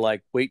we're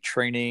like weight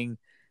training,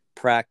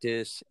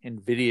 practice,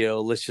 and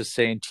video. Let's just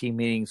say in team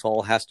meetings,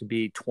 all has to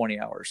be 20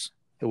 hours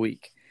a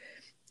week.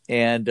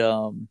 And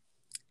I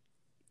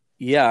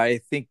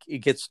think it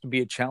gets to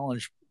be a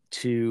challenge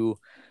to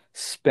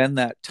spend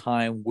that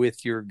time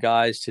with your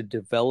guys to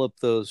develop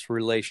those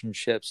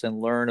relationships and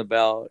learn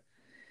about,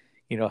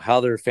 how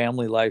their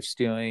family life's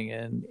doing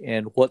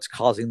and what's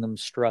causing them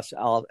stress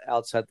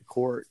outside the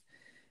court.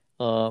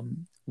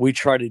 We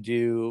try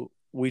to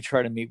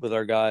meet with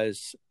our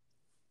guys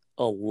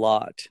a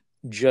lot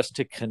just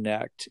to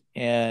connect,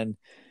 and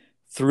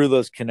through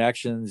those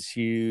connections,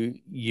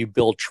 you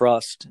build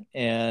trust,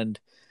 and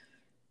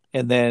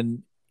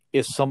then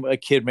if a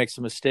kid makes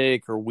a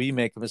mistake or we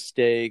make a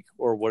mistake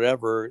or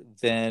whatever,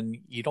 then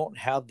you don't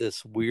have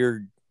this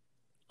weird,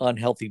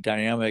 unhealthy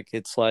dynamic.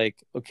 It's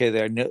like, okay,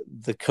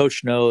 the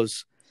coach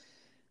knows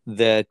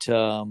that,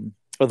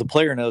 or the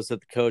player knows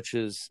that the coach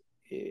is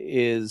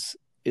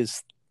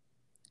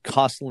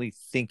constantly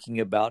thinking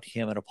about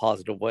him in a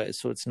positive way.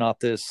 So it's not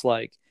this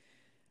like,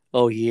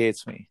 oh, he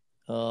hates me,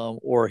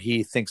 or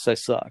he thinks I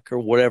suck, or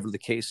whatever the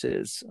case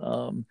is.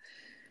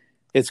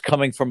 It's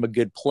coming from a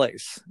good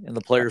place, and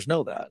the players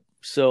know that.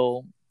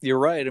 So you're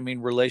right. I mean,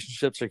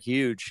 relationships are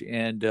huge,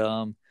 and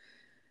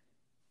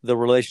the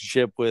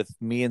relationship with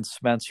me and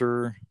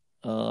Spencer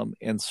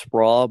and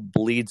Spraw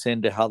bleeds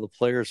into how the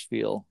players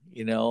feel,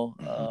 and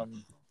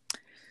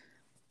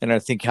I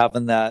think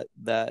having that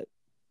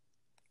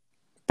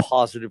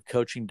positive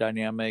coaching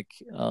dynamic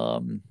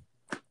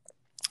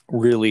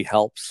really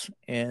helps.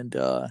 And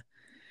I've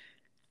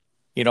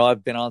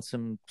been on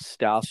some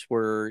staffs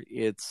where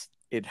it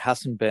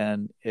hasn't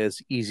been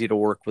as easy to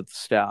work with the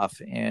staff,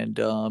 and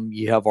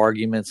you have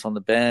arguments on the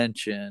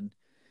bench and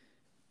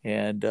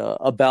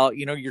about,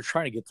 you're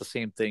trying to get the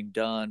same thing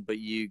done, but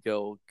you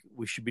go,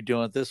 we should be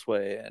doing it this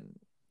way. And,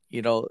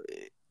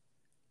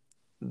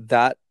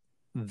 that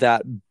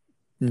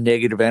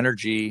negative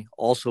energy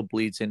also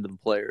bleeds into the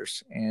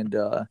players. And,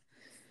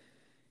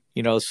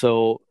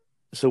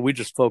 so we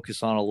just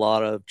focus on a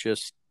lot of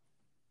just,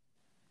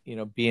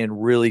 being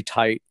really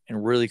tight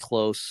and really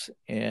close.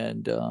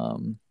 And,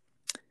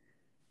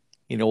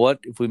 you know what,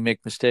 if we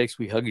make mistakes,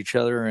 we hug each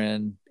other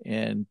and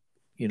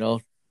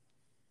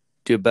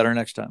do it better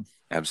next time.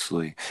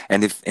 Absolutely.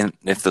 And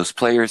if those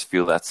players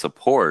feel that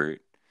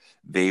support,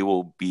 they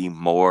will be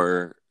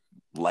more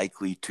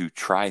likely to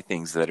try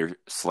things that are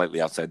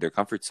slightly outside their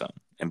comfort zone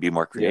and be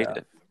more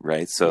creative.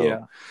 Right.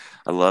 So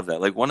I love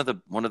that. Like one of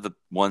the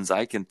ones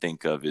I can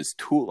think of is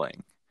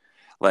tooling,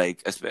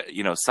 like,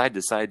 side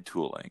to side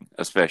tooling,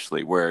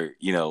 especially where,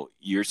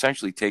 you're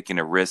essentially taking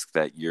a risk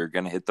that you're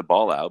going to hit the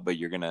ball out, but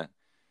you're going to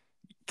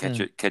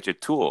catch a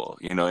tool,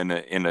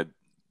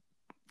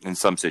 in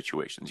some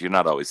situations. You're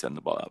not always sending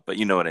the ball out, but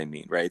you know what I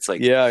mean, right? It's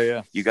like,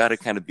 you got to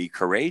kind of be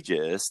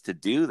courageous to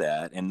do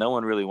that. And no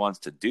one really wants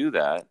to do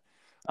that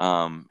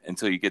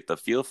until you get the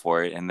feel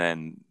for it. And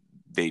then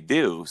they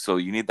do. So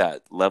you need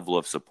that level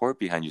of support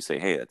behind you. Say,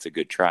 hey, that's a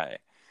good try,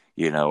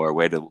 or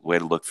way to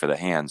look for the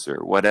hands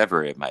or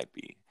whatever it might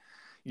be.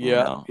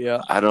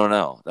 I don't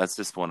know. That's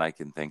just one I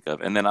can think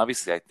of. And then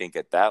obviously I think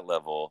at that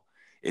level,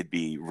 it'd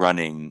be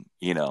running,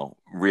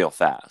 real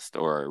fast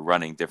or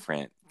running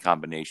different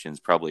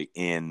combinations, probably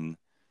in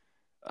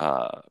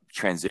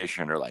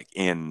transition or like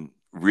in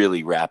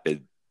really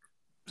rapid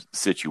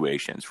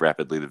situations,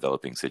 rapidly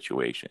developing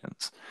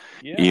situations.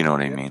 You know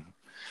what I mean?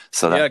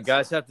 So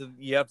guys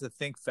you have to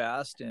think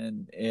fast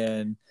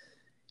and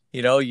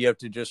you have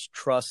to just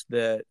trust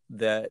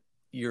that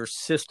your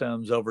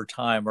systems over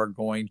time are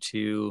going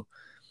to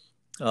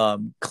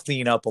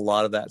clean up a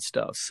lot of that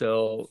stuff.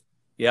 So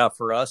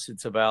for us,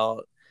 it's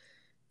about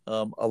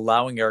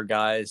allowing our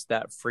guys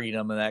that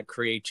freedom and that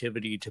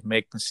creativity to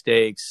make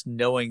mistakes,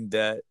 knowing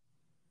that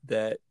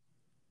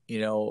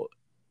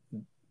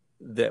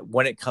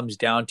when it comes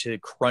down to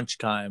crunch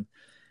time,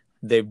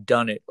 they've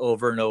done it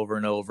over and over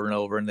and over and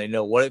over, and they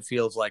know what it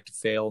feels like to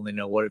fail, and they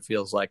know what it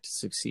feels like to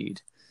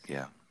succeed.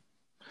 Yeah.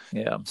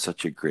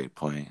 Such a great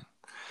point.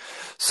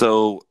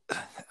 So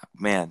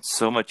man,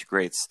 so much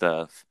great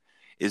stuff.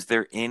 Is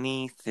there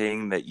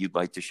anything that you'd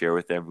like to share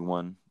with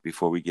everyone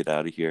before we get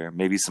out of here?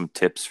 Maybe some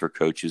tips for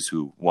coaches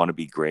who want to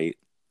be great?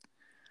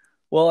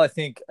 Well,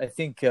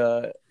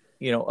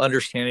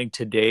 understanding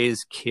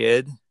today's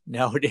kid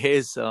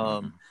nowadays,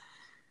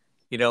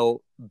 Mm-hmm.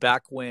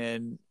 back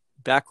when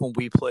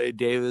we played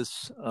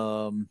Davis,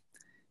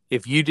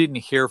 if you didn't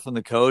hear from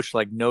the coach,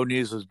 like no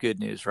news was good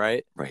news,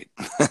 right? Right.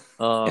 Yeah.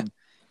 Um,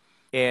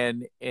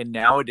 and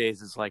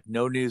nowadays it's like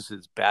no news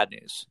is bad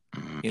news.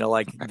 Mm-hmm.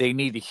 Like Okay. they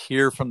need to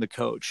hear from the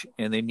coach,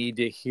 and they need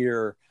to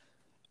hear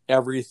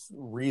every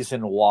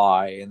reason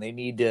why, and they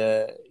need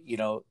to,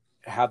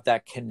 have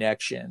that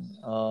connection.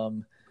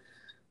 And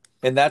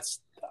that's,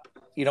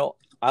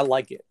 I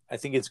like it. I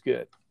think it's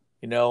good.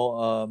 You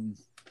know,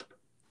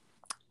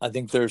 I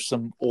think there's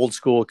some old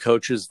school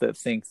coaches that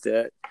think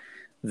that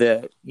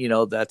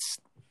that's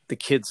the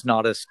kid's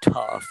not as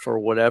tough or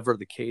whatever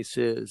the case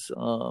is.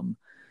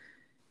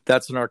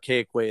 That's an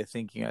archaic way of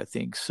thinking, I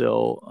think.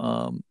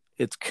 So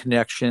it's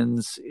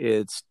connections,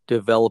 it's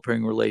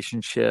developing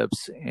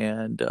relationships,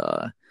 and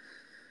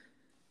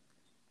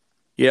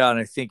yeah, and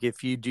I think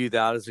if you do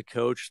that as a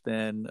coach,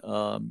 then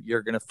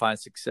you're going to find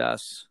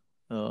success.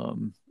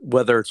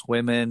 Whether it's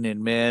women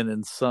and men,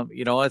 and some,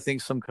 I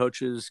think some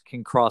coaches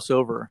can cross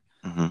over,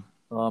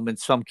 Mm-hmm. and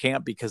some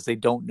can't because they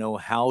don't know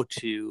how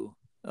to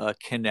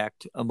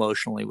connect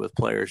emotionally with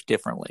players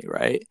differently,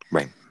 right?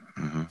 Right.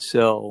 Mm-hmm.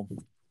 So,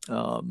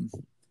 um,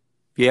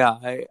 yeah,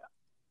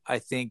 I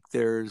think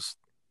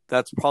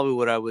that's probably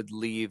what I would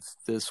leave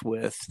this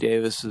with,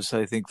 Davis. Is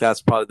I think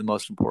that's probably the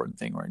most important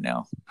thing right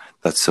now.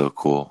 That's so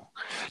cool.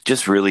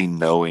 Just really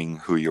knowing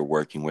who you're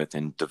working with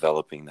and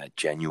developing that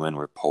genuine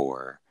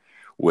rapport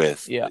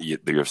with Yeah.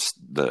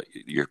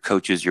 your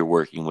coaches you're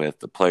working with,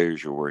 the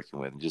players you're working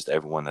with, and just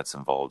everyone that's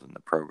involved in the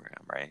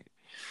program, right?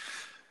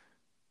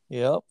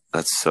 Yep.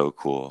 That's so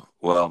cool.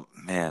 Well,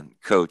 man,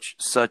 coach,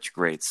 such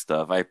great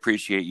stuff. I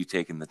appreciate you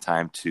taking the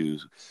time to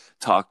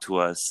talk to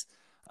us.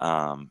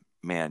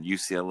 Man,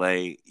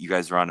 UCLA, you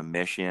guys are on a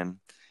mission,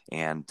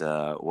 and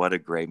what a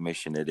great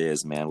mission it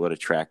is, man. What a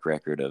track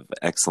record of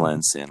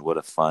excellence, and what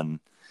a fun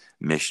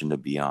mission to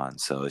be on.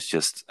 So it's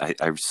just, I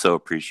so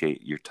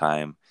appreciate your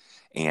time,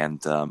 and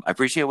I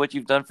appreciate what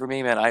you've done for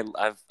me, man.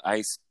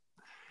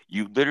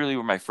 You literally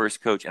were my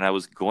first coach, and I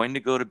was going to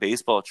go to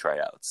baseball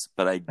tryouts,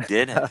 but I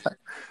didn't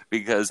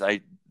because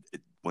I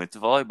went to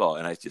volleyball,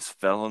 and I just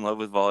fell in love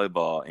with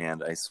volleyball.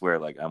 And I swear,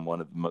 like, I'm one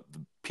of the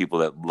people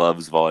that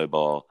loves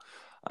volleyball.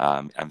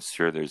 I'm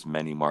sure there's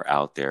many more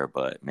out there,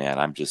 but man,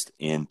 I'm just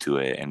into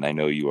it, and I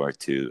know you are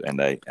too.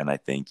 And I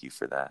thank you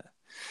for that.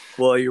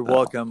 Well, you're So,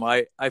 welcome.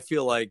 I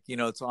feel like,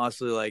 it's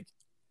honestly like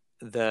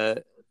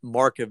the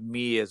mark of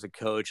me as a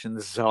coach, and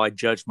this is how I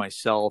judge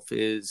myself,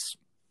 is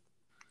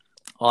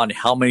on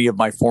how many of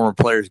my former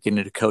players get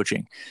into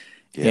coaching.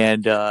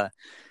 yeah,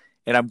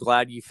 And I'm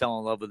glad you fell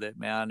in love with it,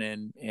 man.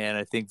 And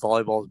I think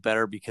volleyball is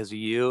better because of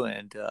you.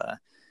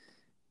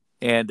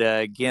 And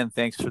again,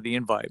 thanks for the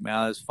invite,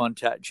 man. It was fun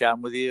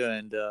chatting with you.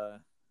 And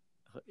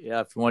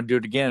yeah, if you want to do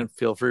it again,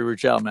 feel free to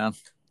reach out, man.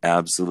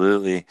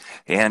 absolutely.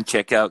 And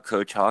check out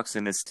Coach Hawks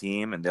and his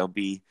team, and they'll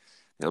be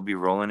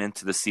rolling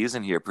into the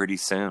season here pretty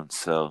soon.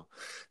 So,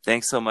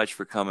 thanks so much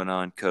for coming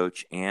on,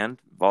 Coach, and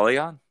volley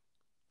on.